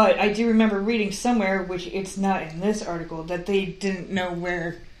 but I do remember reading somewhere, which it's not in this article, that they didn't know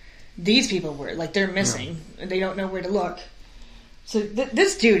where these people were. Like, they're missing. Yeah. They don't know where to look. So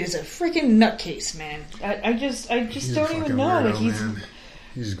this dude is a freaking nutcase, man. I just don't even know. Weirdo, like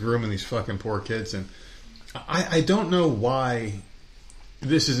he's grooming these fucking poor kids, and I don't know why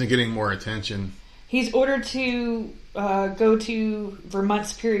this isn't getting more attention. He's ordered to go to Vermont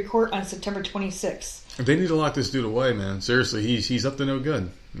Superior Court on September 26th. They need to lock this dude away, man. Seriously, he's up to no good.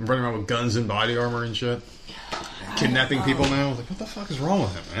 Running around with guns and body armor and shit. Kidnapping people now. Like, what the fuck is wrong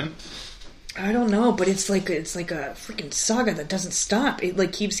with him, man? I don't know, but it's like a freaking saga that doesn't stop. It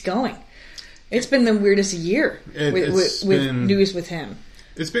like keeps going. It's been the weirdest year with news with him.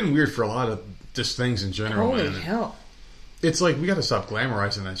 It's been weird for a lot of just things in general. Holy man. hell! It's like we got to stop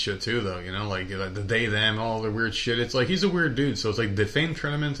glamorizing that shit too, though. You know, like the they, them, all the weird shit. It's like he's a weird dude. So it's like did fame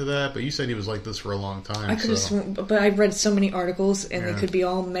turn him into that? But you said he was like this for a long time. I could have sworn, but I read so many articles, and they could be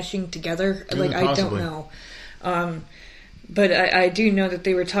all meshing together. Like possibly. I don't know. But I do know that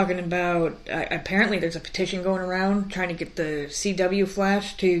they were talking about, apparently there's a petition going around trying to get the CW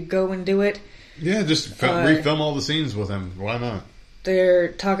Flash to go and do it. Yeah, just refilm all the scenes with him. Why not?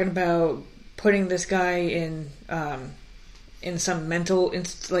 They're talking about putting this guy in some mental,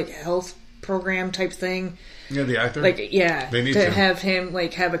 like, health program type thing. Yeah, the actor? Like, yeah. They need to have him,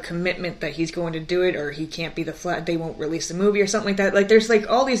 like, have a commitment that he's going to do it, or he can't be the Flash. They won't release the movie or something like that. Like, there's, like,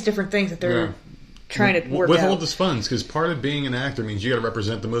 all these different things that they're... trying to work withhold out. his funds because part of being an actor means you got to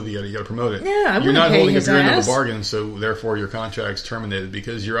represent the movie, you got to promote it. Yeah, you're not holding up your end of ass. the bargain, so therefore your contract's terminated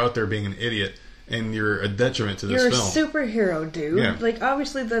because you're out there being an idiot and you're a detriment to this film. You're a superhero, dude. Yeah. Like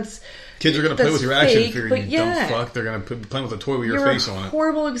obviously that's kids are going to play with your action figure. You dumb fuck. They're going to be playing with a toy with you're your face on it. You're a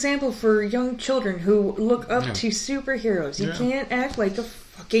horrible example for young children who look up to superheroes. You can't act like a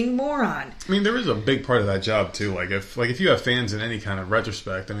fucking moron. I mean, there is a big part of that job too. Like if you have fans in any kind of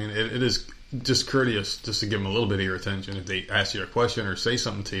retrospect, I mean, it is just courteous just to give them a little bit of your attention if they ask you a question or say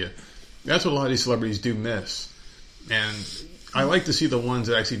something to you. That's what a lot of these celebrities do miss. And I like to see the ones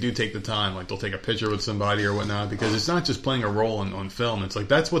that actually do take the time. Like they'll take a picture with somebody or whatnot because it's not just playing a role on film. It's like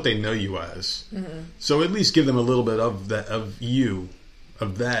that's what they know you as. Mm-hmm. So at least give them a little bit of that, of you,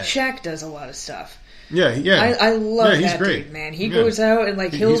 of that. Shaq does a lot of stuff. Yeah. I love he's that great. dude, man. He goes out and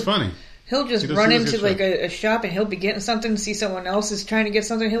like he's funny. He'll just run into like a shop and he'll be getting something, see someone else is trying to get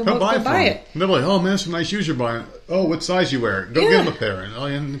something, he'll buy it. And they're like, oh man, some nice shoes you're buying. Oh, what size you wear? Go get him a pair.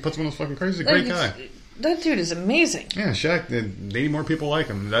 And he puts them on his fucking crazy. He's a great guy. That dude is amazing. Yeah, Shaq, they need more people like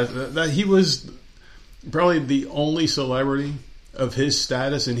him. That he was probably the only celebrity of his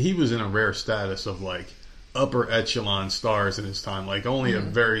status, and he was in a rare status of like upper echelon stars in his time. Like only a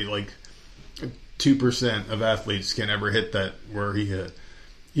very like 2% of athletes can ever hit that where he hit.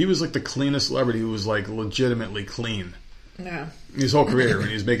 He was like the cleanest celebrity who was like legitimately clean. Yeah. His whole career when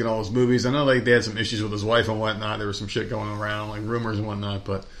he was making all his movies. I know like they had some issues with his wife and whatnot. There was some shit going around, like rumors and whatnot.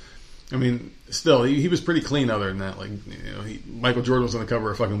 But I mean, still, he was pretty clean. Other than that, like Michael Jordan was on the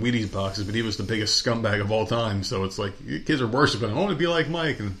cover of fucking Wheaties boxes, but he was the biggest scumbag of all time. So it's like kids are worshiping him. I want to be like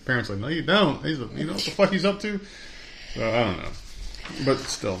Mike, and parents are like, no, you don't. You know what the fuck he's up to? So I don't know, but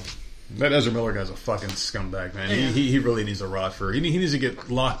still. That Ezra Miller guy's a fucking scumbag, man. Yeah. He really needs a rot for... He needs to get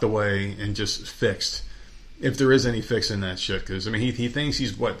locked away and just fixed. If there is any fix in that shit. Because, I mean, he thinks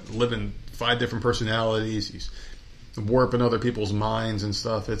he's, living 5 different personalities. He's warping other people's minds and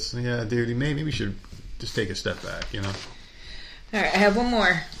stuff. It's, yeah, dude, maybe we should just take a step back, you know? All right, I have one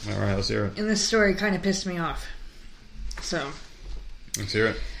more. All right, let's hear it. And this story kind of pissed me off. So... Let's hear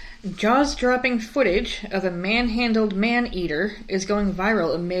it. Jaws-dropping footage of a manhandled man-eater is going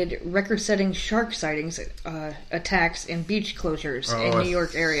viral amid record-setting shark sightings, attacks, and beach closures in New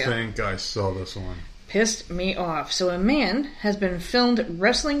York area. I think I saw this one. Pissed me off. So a man has been filmed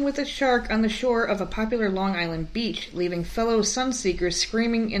wrestling with a shark on the shore of a popular Long Island beach, leaving fellow sunseekers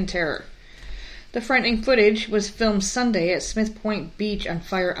screaming in terror. The frightening footage was filmed Sunday at Smith Point Beach on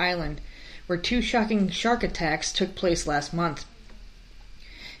Fire Island, where 2 shocking shark attacks took place last month.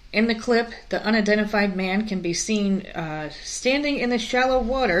 In the clip, the unidentified man can be seen standing in the shallow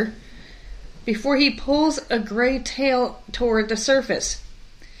water before he pulls a gray tail toward the surface.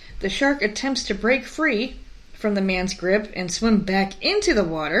 The shark attempts to break free from the man's grip and swim back into the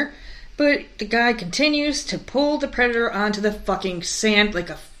water, but the guy continues to pull the predator onto the fucking sand like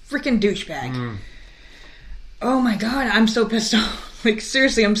a freaking douchebag. Oh my god, I'm so pissed off. Like,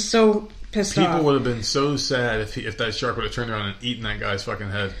 seriously, I'm so pissed off. People would have been so sad if that shark would have turned around and eaten that guy's fucking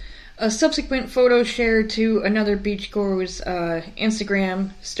head. A subsequent photo shared to another beachgoer's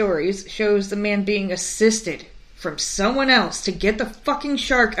Instagram stories shows the man being assisted from someone else to get the fucking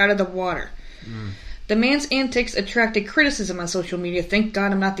shark out of the water. The man's antics attracted criticism on social media. Thank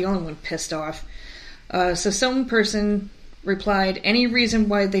God I'm not the only one pissed off. So some person replied, any reason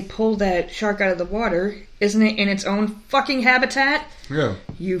why they pulled that shark out of the water? Isn't it in its own fucking habitat? Yeah.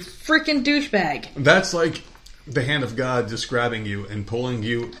 You freaking douchebag. That's like the hand of God just grabbing you and pulling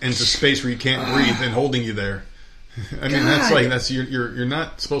you into space where you can't breathe and holding you there. I mean, that's you're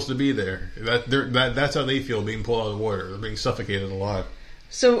not supposed to be there. That's how they feel being pulled out of the water. They're being suffocated alive.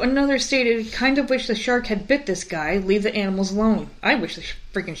 So another stated, kind of wish the shark had bit this guy. Leave the animals alone. I wish the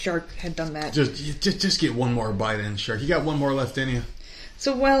freaking shark had done that. Just get one more bite in, shark. You got one more left in you.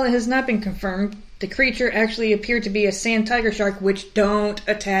 So while it has not been confirmed, the creature actually appeared to be a sand tiger shark, which don't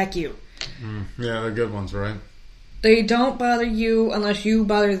attack you. Yeah, they're good ones, right? They don't bother you unless you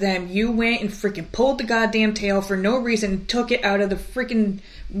bother them. You went and freaking pulled the goddamn tail for no reason and took it out of the freaking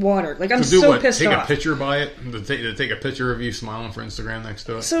water. Like, I'm so pissed take off. Take a picture by it? To take a picture of you smiling for Instagram next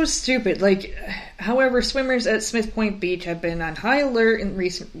to it? So stupid. Like, however, swimmers at Smith Point Beach have been on high alert in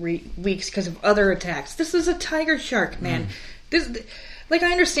recent weeks because of other attacks. This is a tiger shark, man. Like,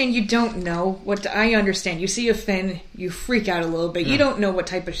 I understand you don't know what... I understand. You see a fin, you freak out a little bit. Yeah. You don't know what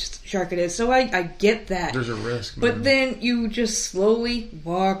type of shark it is, so I get that. There's a risk, man. But then you just slowly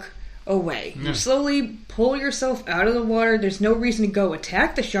walk away. Yeah. You slowly pull yourself out of the water. There's no reason to go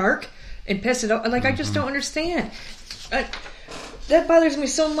attack the shark and piss it off. Like, I just don't understand. That bothers me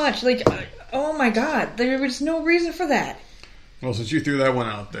so much. Like, oh my God. There was no reason for that. Well, since you threw that one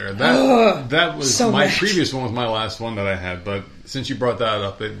out there, that was so my previous one was my last one that I had. But since you brought that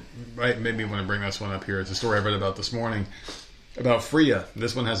up, it made me want to bring this one up here. It's a story I read about this morning about Freya.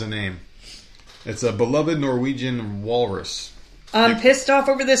 This one has a name. It's a beloved Norwegian walrus. I'm pissed off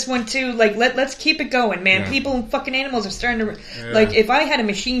over this one too. Like, let's keep it going, man. Yeah. People and fucking animals are starting to like. If I had a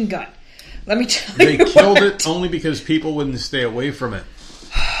machine gun, let me tell you, they killed it only because people wouldn't stay away from it.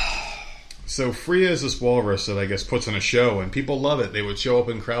 So Freya is this walrus that I guess puts on a show, and people love it. They would show up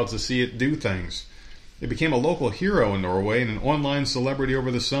in crowds to see it do things. It became a local hero in Norway and an online celebrity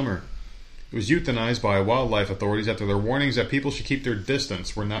over the summer. It was euthanized by wildlife authorities after their warnings that people should keep their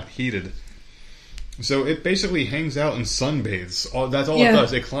distance were not heeded. So it basically hangs out and sunbathes. That's all it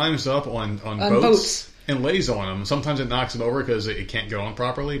does. It climbs up on boats and lays on them. Sometimes it knocks them over because it can't get on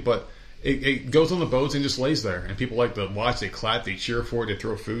properly, but it goes on the boats and just lays there. And people like to watch. They clap, they cheer for it, they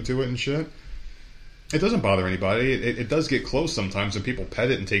throw food to it and shit. It doesn't bother anybody. It does get close sometimes, and people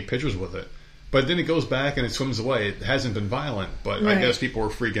pet it and take pictures with it. But then it goes back and it swims away. It hasn't been violent, but I guess people were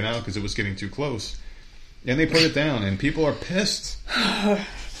freaking out because it was getting too close. And they put it down, and people are pissed.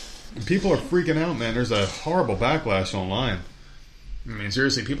 People are freaking out, man. There's a horrible backlash online. I mean,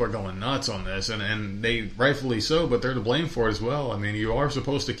 seriously, people are going nuts on this, and they rightfully so, but they're to blame for it as well. I mean, you are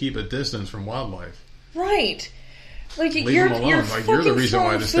supposed to keep a distance from wildlife. Right. Like, leave them alone. You're the reason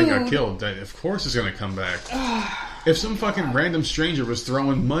why this thing got killed. Of course it's going to come back. If some fucking random stranger was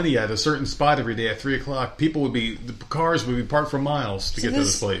throwing money at a certain spot every day at 3 o'clock, the cars would be parked for miles to get to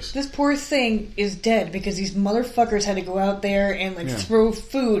this place. This poor thing is dead because these motherfuckers had to go out there and throw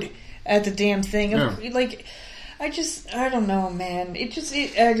food at the damn thing. Yeah. Like, I don't know, man.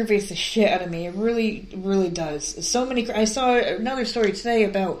 It aggravates the shit out of me. It really, really does. I saw another story today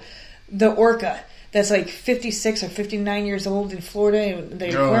about the orca that's like 56 or 59 years old in Florida in the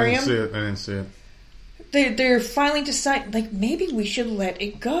aquarium. I didn't see it. They're finally deciding, like, maybe we should let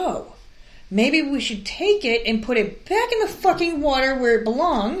it go. Maybe we should take it and put it back in the fucking water where it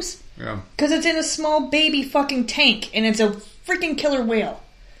belongs. Yeah. Because it's in a small baby fucking tank and it's a freaking killer whale.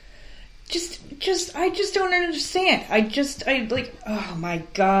 I just don't understand. Oh my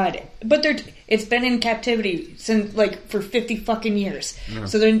God. But it's been in captivity since, like, for 50 fucking years. Yeah.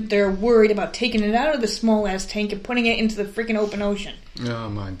 So they're worried about taking it out of the small ass tank and putting it into the freaking open ocean. Oh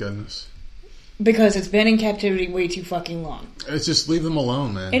my goodness. Because it's been in captivity way too fucking long. It's just leave them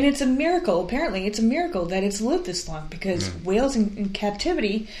alone, man. And it's a miracle, apparently. It's a miracle that it's lived this long. Because whales in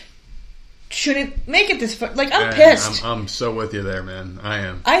captivity shouldn't make it this far. Like, I'm pissed. I'm so with you there, man. I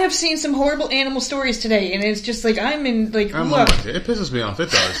am. I have seen some horrible animal stories today, and it's just like, I'm look. It pisses me off. It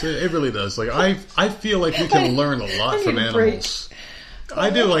does. It really does. Like, I feel like we can learn a lot from animals.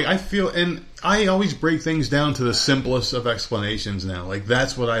 I do. Like, I feel, and I always break things down to the simplest of explanations now. Like,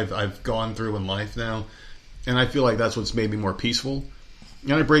 that's what I've gone through in life now, and I feel like that's what's made me more peaceful.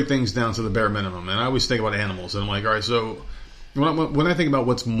 And I break things down to the bare minimum, and I always think about animals, and I'm like, all right, so when I think about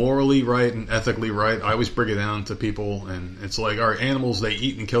what's morally right and ethically right, I always break it down to people, and it's like, all right, animals, they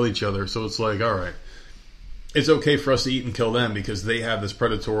eat and kill each other, so it's like, all right, it's okay for us to eat and kill them because they have this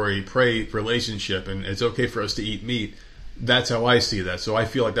predatory-prey relationship, and it's okay for us to eat meat. That's how I see that. So I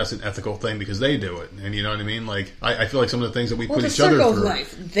feel like that's an ethical thing because they do it. And you know what I mean? Like, I feel like some of the things that we put each other through. Well, the circle of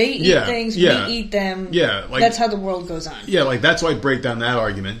life. They eat things, we eat them. Yeah. Like, that's how the world goes on. Yeah, like, that's why I break down that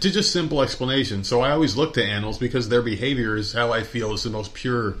argument to just simple explanation. So I always look to animals because their behavior is how I feel is the most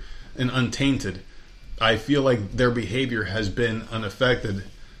pure and untainted. I feel like their behavior has been unaffected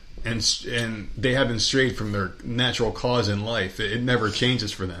and they haven't strayed from their natural cause in life. It never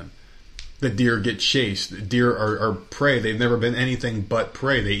changes for them. The deer get chased. The deer are prey. They've never been anything but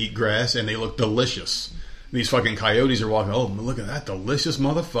prey. They eat grass and they look delicious. These fucking coyotes are walking, oh, look at that delicious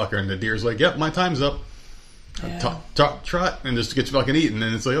motherfucker. And the deer's like, yep, my time's up. Yeah. Trot, and just gets fucking eaten.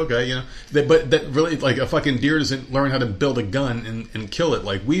 And it's like, okay, you know. But that really, like, a fucking deer doesn't learn how to build a gun and kill it.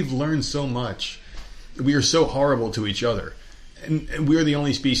 Like, we've learned so much. We are so horrible to each other. And we're the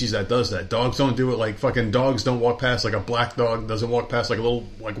only species that does that. Dogs don't do it. Like, fucking dogs don't walk past, like a black dog doesn't walk past like a little,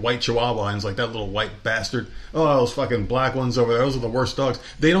 like, white chihuahua, and it's like, that little white bastard. Oh, those fucking black ones over there, those are the worst dogs.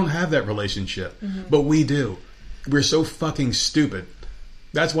 They don't have that relationship. Mm-hmm. But we do. We're so fucking stupid.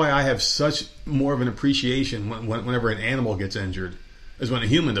 That's why I have such more of an appreciation whenever an animal gets injured as when a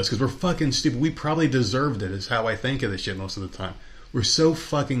human does, because we're fucking stupid. We probably deserved it, is how I think of this shit most of the time. We're so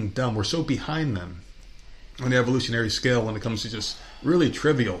fucking dumb. We're so behind them on the evolutionary scale when it comes to just really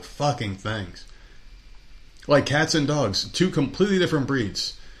trivial fucking things. Like cats and dogs, two completely different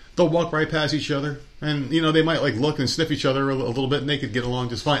breeds. They'll walk right past each other, and, you know, they might, like, look and sniff each other a little bit, and they could get along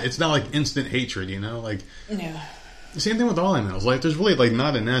just fine. It's not like instant hatred, you know? Like, yeah. Same thing with all animals. Like, there's really, like,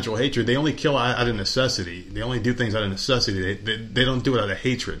 not a natural hatred. They only kill out of necessity. They only do things out of necessity. They don't do it out of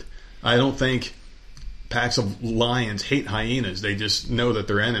hatred. I don't think packs of lions hate hyenas. They just know that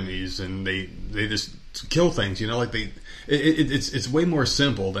they're enemies, and they just kill things, you know? Like, it's way more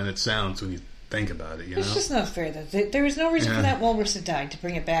simple than it sounds when you think about it, you know? It's just not fair, though. There was no reason for that walrus to die, to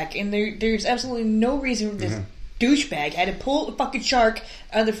bring it back, and there's absolutely no reason for this douchebag had to pull a fucking shark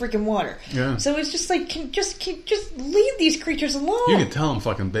out of the freaking water. Yeah. So it's just like, just leave these creatures alone. You can tell I'm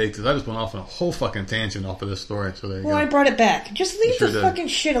fucking baked, because I just went off on a whole fucking tangent off of this story. So there you go. I brought it back. Just leave the fucking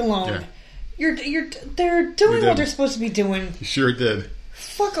shit alone. Yeah. They're doing what they're supposed to be doing. You sure did.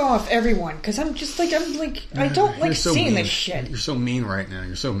 Fuck off, everyone, because I don't like seeing this shit. You're so mean right now.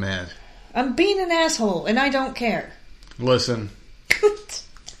 You're so mad. I'm being an asshole, and I don't care. Listen.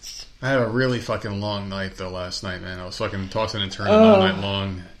 I had a really fucking long night, though, last night, man. I was fucking tossing and turning all night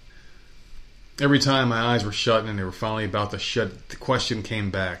long. Every time my eyes were shut and they were finally about to shut, the question came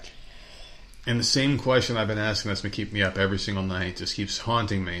back. And the same question I've been asking that's been keeping me up every single night just keeps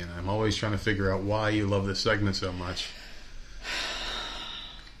haunting me. And I'm always trying to figure out why you love this segment so much.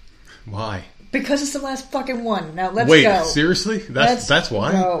 Why? Because it's the last fucking one. Now let's go. Wait, seriously? That's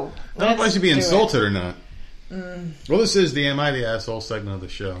why? Go. I don't know if I should be insulted or not. Well, this is the Am I the Asshole segment of the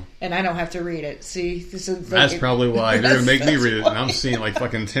show. And I don't have to read it. See? This is that's probably why. You're going to make me read it. And I'm seeing like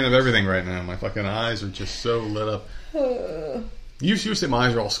fucking 10 of everything right now. My fucking eyes are just so lit up. You said my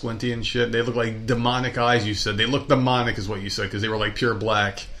eyes are all squinty and shit. They look like demonic eyes, you said. They look demonic is what you said, because they were like pure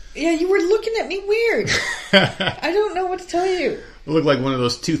black. Yeah, you were looking at me weird. I don't know what to tell you. You look like one of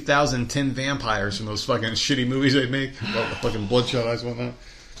those 2010 vampires from those fucking shitty movies they make. About the fucking bloodshot eyes and whatnot.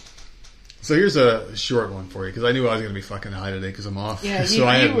 So here's a short one for you, because I knew I was going to be fucking high today because I'm off. Yeah, so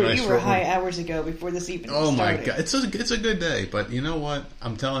you were high hours ago before this even started. Oh my God. It's a good day, but you know what?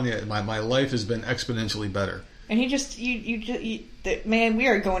 I'm telling you, my life has been exponentially better. And man, we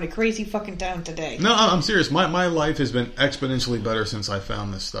are going to crazy fucking town today. No, I'm serious. My life has been exponentially better since I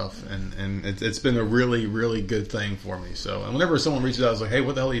found this stuff, and it's been a really, really good thing for me. So, and whenever someone reaches out, I was like, hey,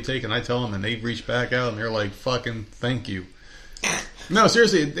 what the hell are you taking? I tell them, and they reach back out, and they're like, fucking thank you. No,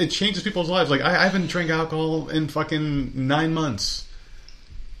 seriously, it changes people's lives. Like, I haven't drank alcohol in fucking 9 months.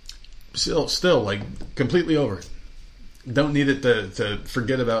 Still, like, completely over it. Don't need it to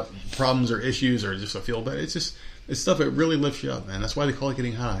forget about problems or issues or just to feel better. It's stuff that really lifts you up, man. That's why they call it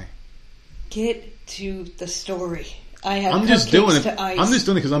getting high. Get to the story. I'm just doing it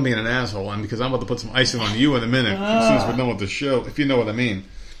because I'm being an asshole, and because I'm about to put some icing on you in a minute as soon as we're done with the show, if you know what I mean.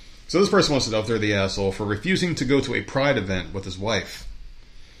 So this person wants to know if they're the asshole for refusing to go to a pride event with his wife.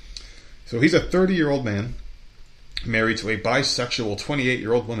 So he's a 30-year-old man married to a bisexual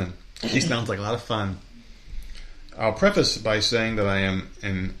 28-year-old woman. He sounds like a lot of fun. I'll preface by saying that I am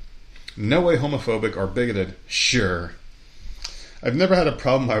in no way homophobic or bigoted. Sure. I've never had a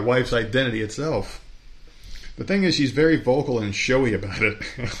problem with my wife's identity itself. The thing is, she's very vocal and showy about it.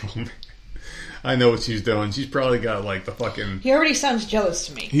 I know what she's doing. She's probably got like the fucking... He already sounds jealous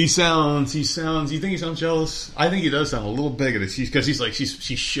to me. He sounds... You think he sounds jealous? I think he does sound a little bigoted. Because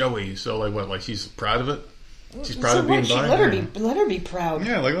she's showy. So like what? Like she's proud of it? She's proud of being bi? Let her be proud.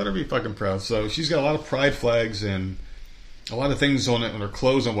 Yeah, like let her be fucking proud. So she's got a lot of pride flags and a lot of things on it, on her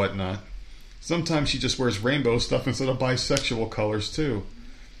clothes and whatnot. Sometimes she just wears rainbow stuff instead of bisexual colors too.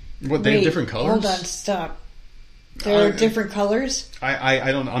 What, they have different colors? Hold on, stop. There are different colors?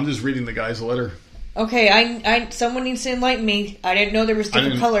 I don't know. I'm just reading the guy's letter. Okay, someone needs to enlighten me. I didn't know there was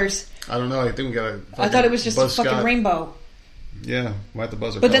different colors. I don't know. I think we got I thought it was just a fucking rainbow. Yeah, why the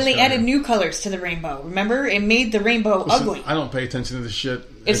buzzer? But then they added new colors to the rainbow. Remember, it made the rainbow ugly. I don't pay attention to this shit.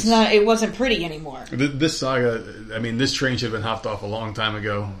 It's not. It wasn't pretty anymore. This saga. I mean, this train should have been hopped off a long time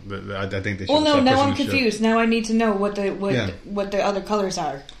ago. I think they should. Well, no. Now I'm confused. Now I need to know what the other colors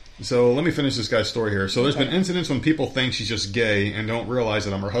are. So let me finish this guy's story here. So there's been incidents when people think she's just gay and don't realize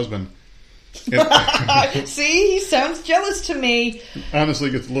that I'm her husband. See, he sounds jealous to me. Honestly,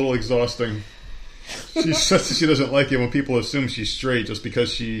 it gets a little exhausting. She says that she doesn't like it when people assume she's straight just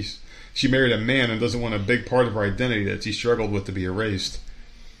because she married a man and doesn't want a big part of her identity that she struggled with to be erased.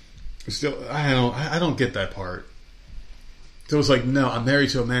 Still, I don't get that part. So it's like, no, I'm married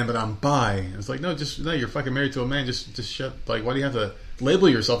to a man, but I'm bi. It's like, no, you're fucking married to a man. Just shut. Like, why do you have to label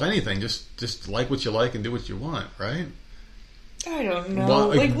yourself anything? Just like what you like and do what you want, right? I don't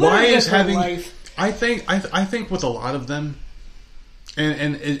know. Why is having? Life? I think with a lot of them,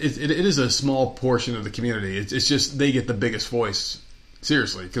 and it is a small portion of the community. It's just they get the biggest voice.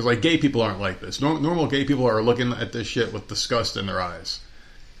 Seriously, because like gay people aren't like this. Normal gay people are looking at this shit with disgust in their eyes.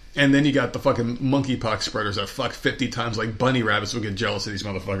 And then you got the fucking monkeypox spreaders that fuck 50 times like bunny rabbits will get jealous of these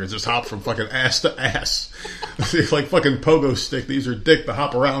motherfuckers. Just hop from fucking ass to ass. Like fucking pogo stick. These are dick to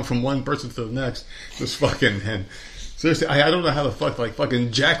hop around from one person to the next. Just fucking... And seriously, I don't know how the fuck, like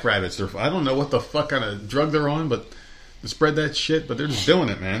fucking jackrabbits are... I don't know what the fuck kind of drug they're on, but to spread that shit, but they're just doing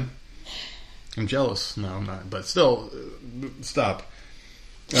it, man. I'm jealous. No, I'm not. But still, stop.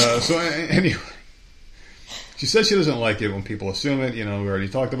 So anyway... She says she doesn't like it when people assume it. You know, we already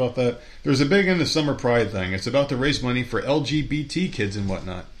talked about that. There's a big end of summer pride thing. It's about to raise money for LGBT kids and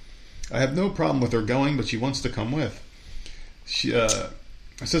whatnot. I have no problem with her going, but she wants to come with. She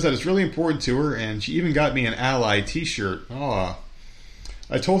says that it's really important to her, and she even got me an Ally t-shirt. Aw.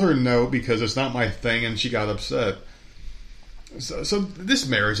 I told her no because it's not my thing, and she got upset. So this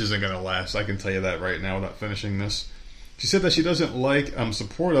marriage isn't going to last. I can tell you that right now without finishing this. She said that she doesn't like I'm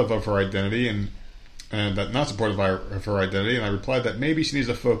supportive of her identity and that not supportive of her identity, and I replied that maybe she needs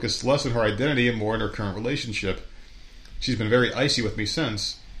to focus less on her identity and more on her current relationship. She's been very icy with me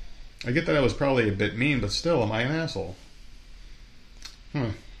since. I get that I was probably a bit mean, but still, am I an asshole?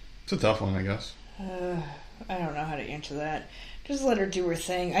 It's a tough one, I guess. I don't know how to answer that. Just let her do her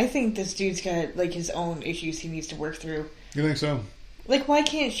thing. I think this dude's got, like, his own issues he needs to work through. You think so? Like, why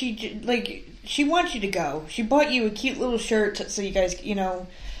can't she, like, she wants you to go. She bought you a cute little shirt so you guys, you know...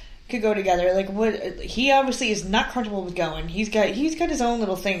 could go together. Like, what? He obviously is not comfortable with going. He's got his own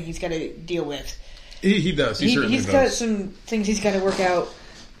little thing he's got to deal with. He does. He certainly does. He's got some things he's got to work out.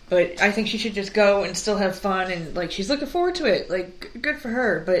 But I think she should just go and still have fun, and like she's looking forward to it. Like, good for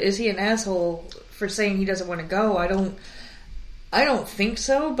her. But is he an asshole for saying he doesn't want to go? I don't think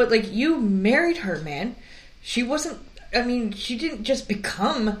so. But like, you married her, man. She wasn't. I mean, she didn't just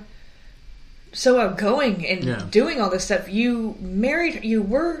become so outgoing and doing all this stuff. You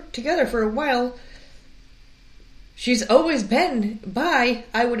were together for a while. She's always been bi,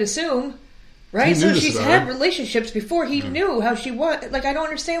 I would assume, right? So she's had relationships before. He knew how she was. Like, I don't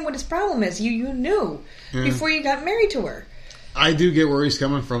understand what his problem is. You knew before you got married to her. I do get where he's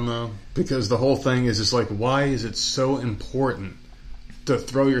coming from, though, because the whole thing is just like, why is it so important to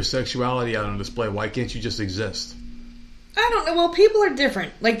throw your sexuality out on display? Why can't you just exist? I don't know. Well, people are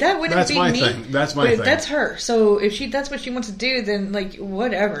different. Like, that wouldn't be me. That's my thing. That's her. So if that's what she wants to do, then like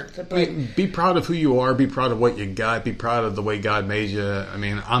whatever. But be proud of who you are. Be proud of what you got. Be proud of the way God made you. I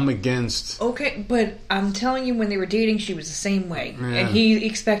mean, I'm against. Okay, but I'm telling you, when they were dating, she was the same way, and he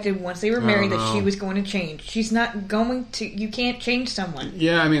expected once they were married that she was going to change. She's not going to. You can't change someone.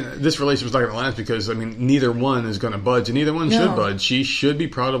 Yeah, I mean, this relationship's not going to last because I mean, neither one is going to budge, and neither one should budge. She should be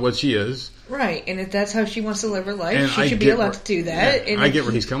proud of what she is. Right, and if that's how she wants to live her life, she should be allowed to do that. Yeah, and I get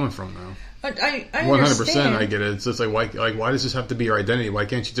where he's coming from, though. I 100%. I get it. It's just like why does this have to be your identity? Why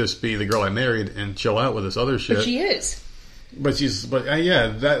can't you just be the girl I married and chill out with this other shit? But she is.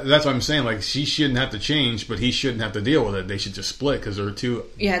 That's what I'm saying. Like, she shouldn't have to change, but he shouldn't have to deal with it. They should just split because they're two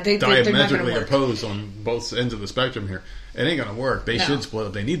diametrically opposed on both ends of the spectrum here. It ain't gonna work. They should split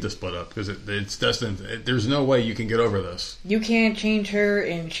up. They need to split up because it's destined. There's no way you can get over this. You can't change her,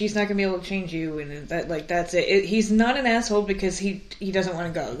 and she's not gonna be able to change you. And that's it. He's not an asshole because he doesn't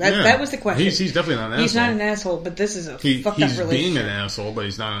want to go. That was the question. He's definitely not an asshole. He's not an asshole, but this is a fucked up relationship. He's being an asshole, but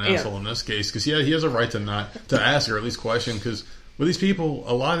he's not an asshole in this case because he has a right to ask or at least question. Because with these people,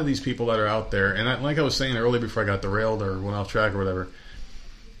 a lot of these people that are out there, and like I was saying earlier before I got derailed or went off track or whatever.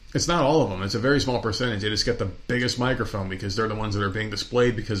 It's not all of them. It's a very small percentage. They just get the biggest microphone because they're the ones that are being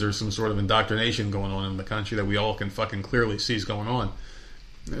displayed because there's some sort of indoctrination going on in the country that we all can fucking clearly see is going on.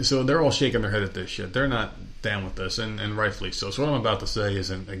 So they're all shaking their head at this shit. They're not down with this, and rightfully so. So what I'm about to say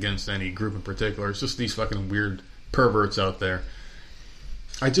isn't against any group in particular. It's just these fucking weird perverts out there.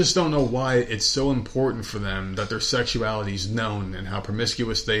 I just don't know why it's so important for them that their sexuality is known and how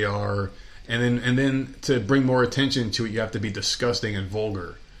promiscuous they are, and then to bring more attention to it, you have to be disgusting and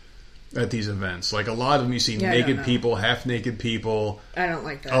vulgar at these events. Like a lot of them, you see naked people, half naked people. I don't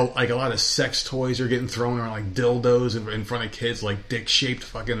like that. Oh, like a lot of sex toys are getting thrown around, like dildos in front of kids, like dick shaped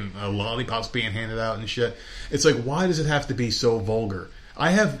fucking lollipops being handed out and shit. It's like, why does it have to be so vulgar?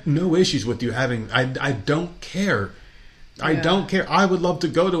 I have no issues with you having. I don't care. I don't care. I would love to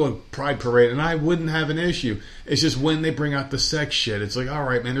go to a pride parade and I wouldn't have an issue. It's just when they bring out the sex shit, it's like, all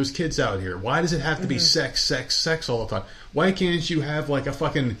right, man, there's kids out here. Why does it have to be sex all the time? Why can't you have like a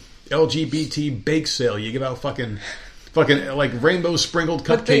fucking LGBT bake sale? You give out fucking like rainbow sprinkled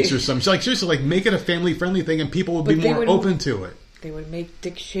cupcakes or something. Like seriously, like make it a family friendly thing and people would be more open to it. They would make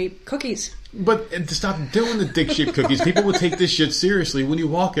dick shaped cookies. But to stop doing the dick-shaped cookies, people would take this shit seriously when you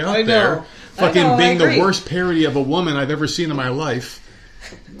walk out there, fucking being the worst parody of a woman I've ever seen in my life.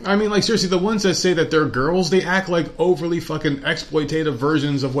 I mean, like, seriously, the ones that say that they're girls, they act like overly fucking exploitative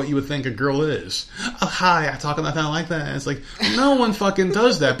versions of what you would think a girl is. Oh, hi, I talk about that like that. And it's like, no one fucking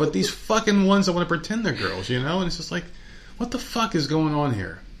does that, but these fucking ones that want to pretend they're girls, you know? And it's just like, what the fuck is going on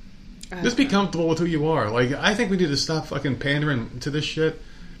here? Just be comfortable with who you are. Like, I think we need to stop fucking pandering to this shit.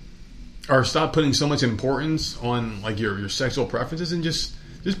 Or stop putting so much importance on like your sexual preferences and just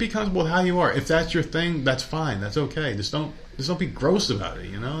be comfortable with how you are. If that's your thing, that's fine. That's okay. Just don't be gross about it,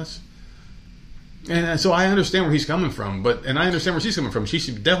 you know? And so I understand where he's coming from, and I understand where she's coming from. She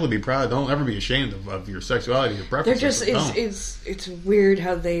should definitely be proud. Don't ever be ashamed of your sexuality, your preferences. They're just it's weird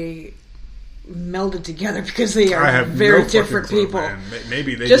how they melded together because they are very different people. Man.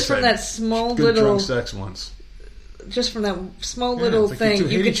 Maybe they just from that small good little drunk sex once. Just from that small little thing,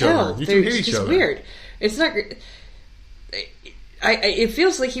 you can tell it's just weird. It's not. It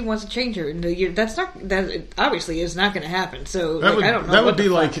feels like he wants to change her, and that obviously is not going to happen. So I don't know. That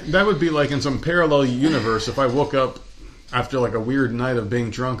would be like in some parallel universe if I woke up after like a weird night of being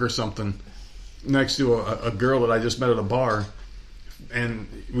drunk or something next to a girl that I just met at a bar, and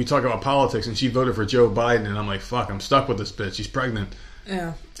we talk about politics, and she voted for Joe Biden, and I'm like, fuck, I'm stuck with this bitch. She's pregnant.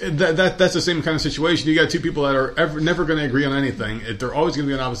 Yeah, that's the same kind of situation. You got two people that are never going to agree on anything. They're always going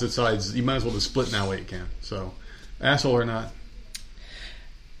to be on opposite sides. You might as well just split now while you can. So, asshole or not.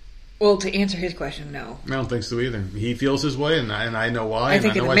 Well, to answer his question, no. I don't think so either. He feels his way, and I know why. I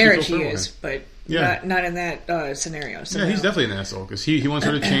think in the marriage he is, but not in that scenario. So yeah, he's definitely an asshole because he wants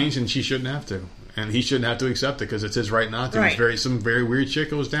her to change, and she shouldn't have to, and he shouldn't have to accept it because it's his right not to. Right. Some very weird shit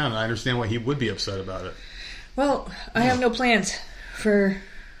goes down, and I understand why he would be upset about it. Well, I have no plans for.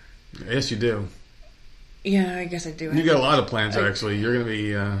 Yes, you do. Yeah, I guess I do. You got a lot of plans, actually. You're going to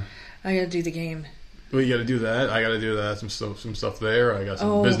be. I got to do the game. Well, you got to do that. I got to do that. Some stuff there. I got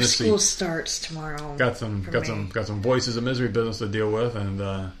some business. School starts tomorrow. Got some Voices of Misery business to deal with, and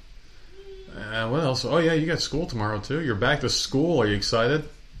what else? Oh yeah, you got school tomorrow too. You're back to school. Are you excited?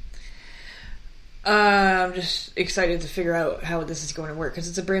 I'm just excited to figure out how this is going to work because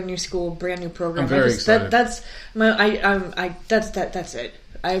it's a brand new school, brand new program. I'm very excited. That's it.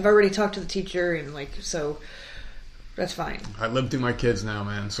 I've already talked to the teacher and so that's fine. I live through my kids now,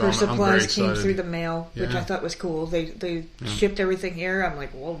 man. So her I'm very supplies excited. came through the mail, which I thought was cool. They shipped everything here. I'm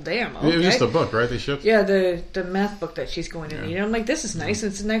like, well, damn. Okay. It was just a book, right? They shipped. Yeah, the math book that she's going to need. I'm like, this is nice.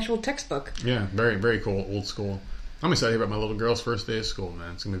 It's an actual textbook. Yeah, very very cool, old school. I'm excited to hear about my little girl's first day of school,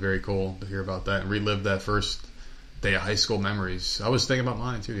 man. It's gonna be very cool to hear about that and relive that first day of high school memories. I was thinking about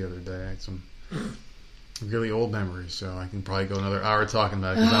mine too the other day. I had some really old memories, so I can probably go another hour talking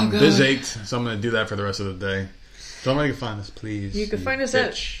about it because I'm biz-ached, so I'm going to do that for the rest of the day. Tell me where you can find us, please. You can find us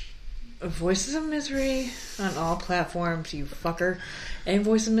at Voices of Misery on all platforms, you fucker. And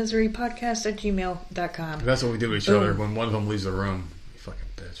voiceofmiserypodcast@gmail.com. That's what we do to each other when one of them leaves the room. You fucking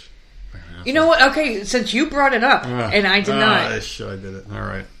bitch. You know what? Okay, since you brought it up, and I did not. I did it. All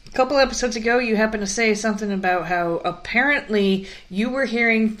right. A couple episodes ago, you happened to say something about how apparently you were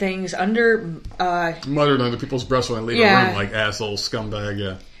hearing things muttered under people's breaths when I leave a room, like asshole, scumbag,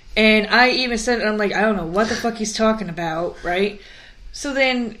 yeah. And I even said, I'm like, I don't know what the fuck he's talking about, right? So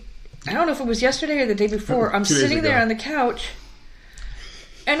then, I don't know if it was yesterday or the day before, I'm sitting there on the couch,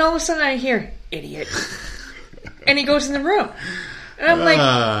 and all of a sudden I hear, idiot. And he goes in the room. And I'm like,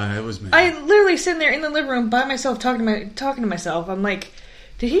 it was me. I literally sitting there in the living room by myself talking to myself. I'm like,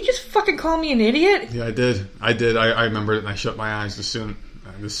 did he just fucking call me an idiot? Yeah, I did. I remembered it, and I shut my eyes as soon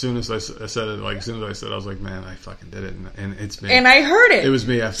as I said it. Like, as soon as I said it, I was like, man, I fucking did it. And it's me. And I heard it. It was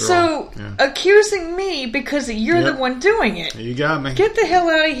me after all. So, accusing me because you're the one doing it. You got me. Get the hell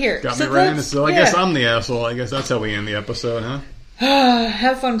out of here. Got me right in the... So I guess I'm the asshole. I guess that's how we end the episode, huh?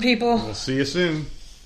 Have fun, people. We'll see you soon.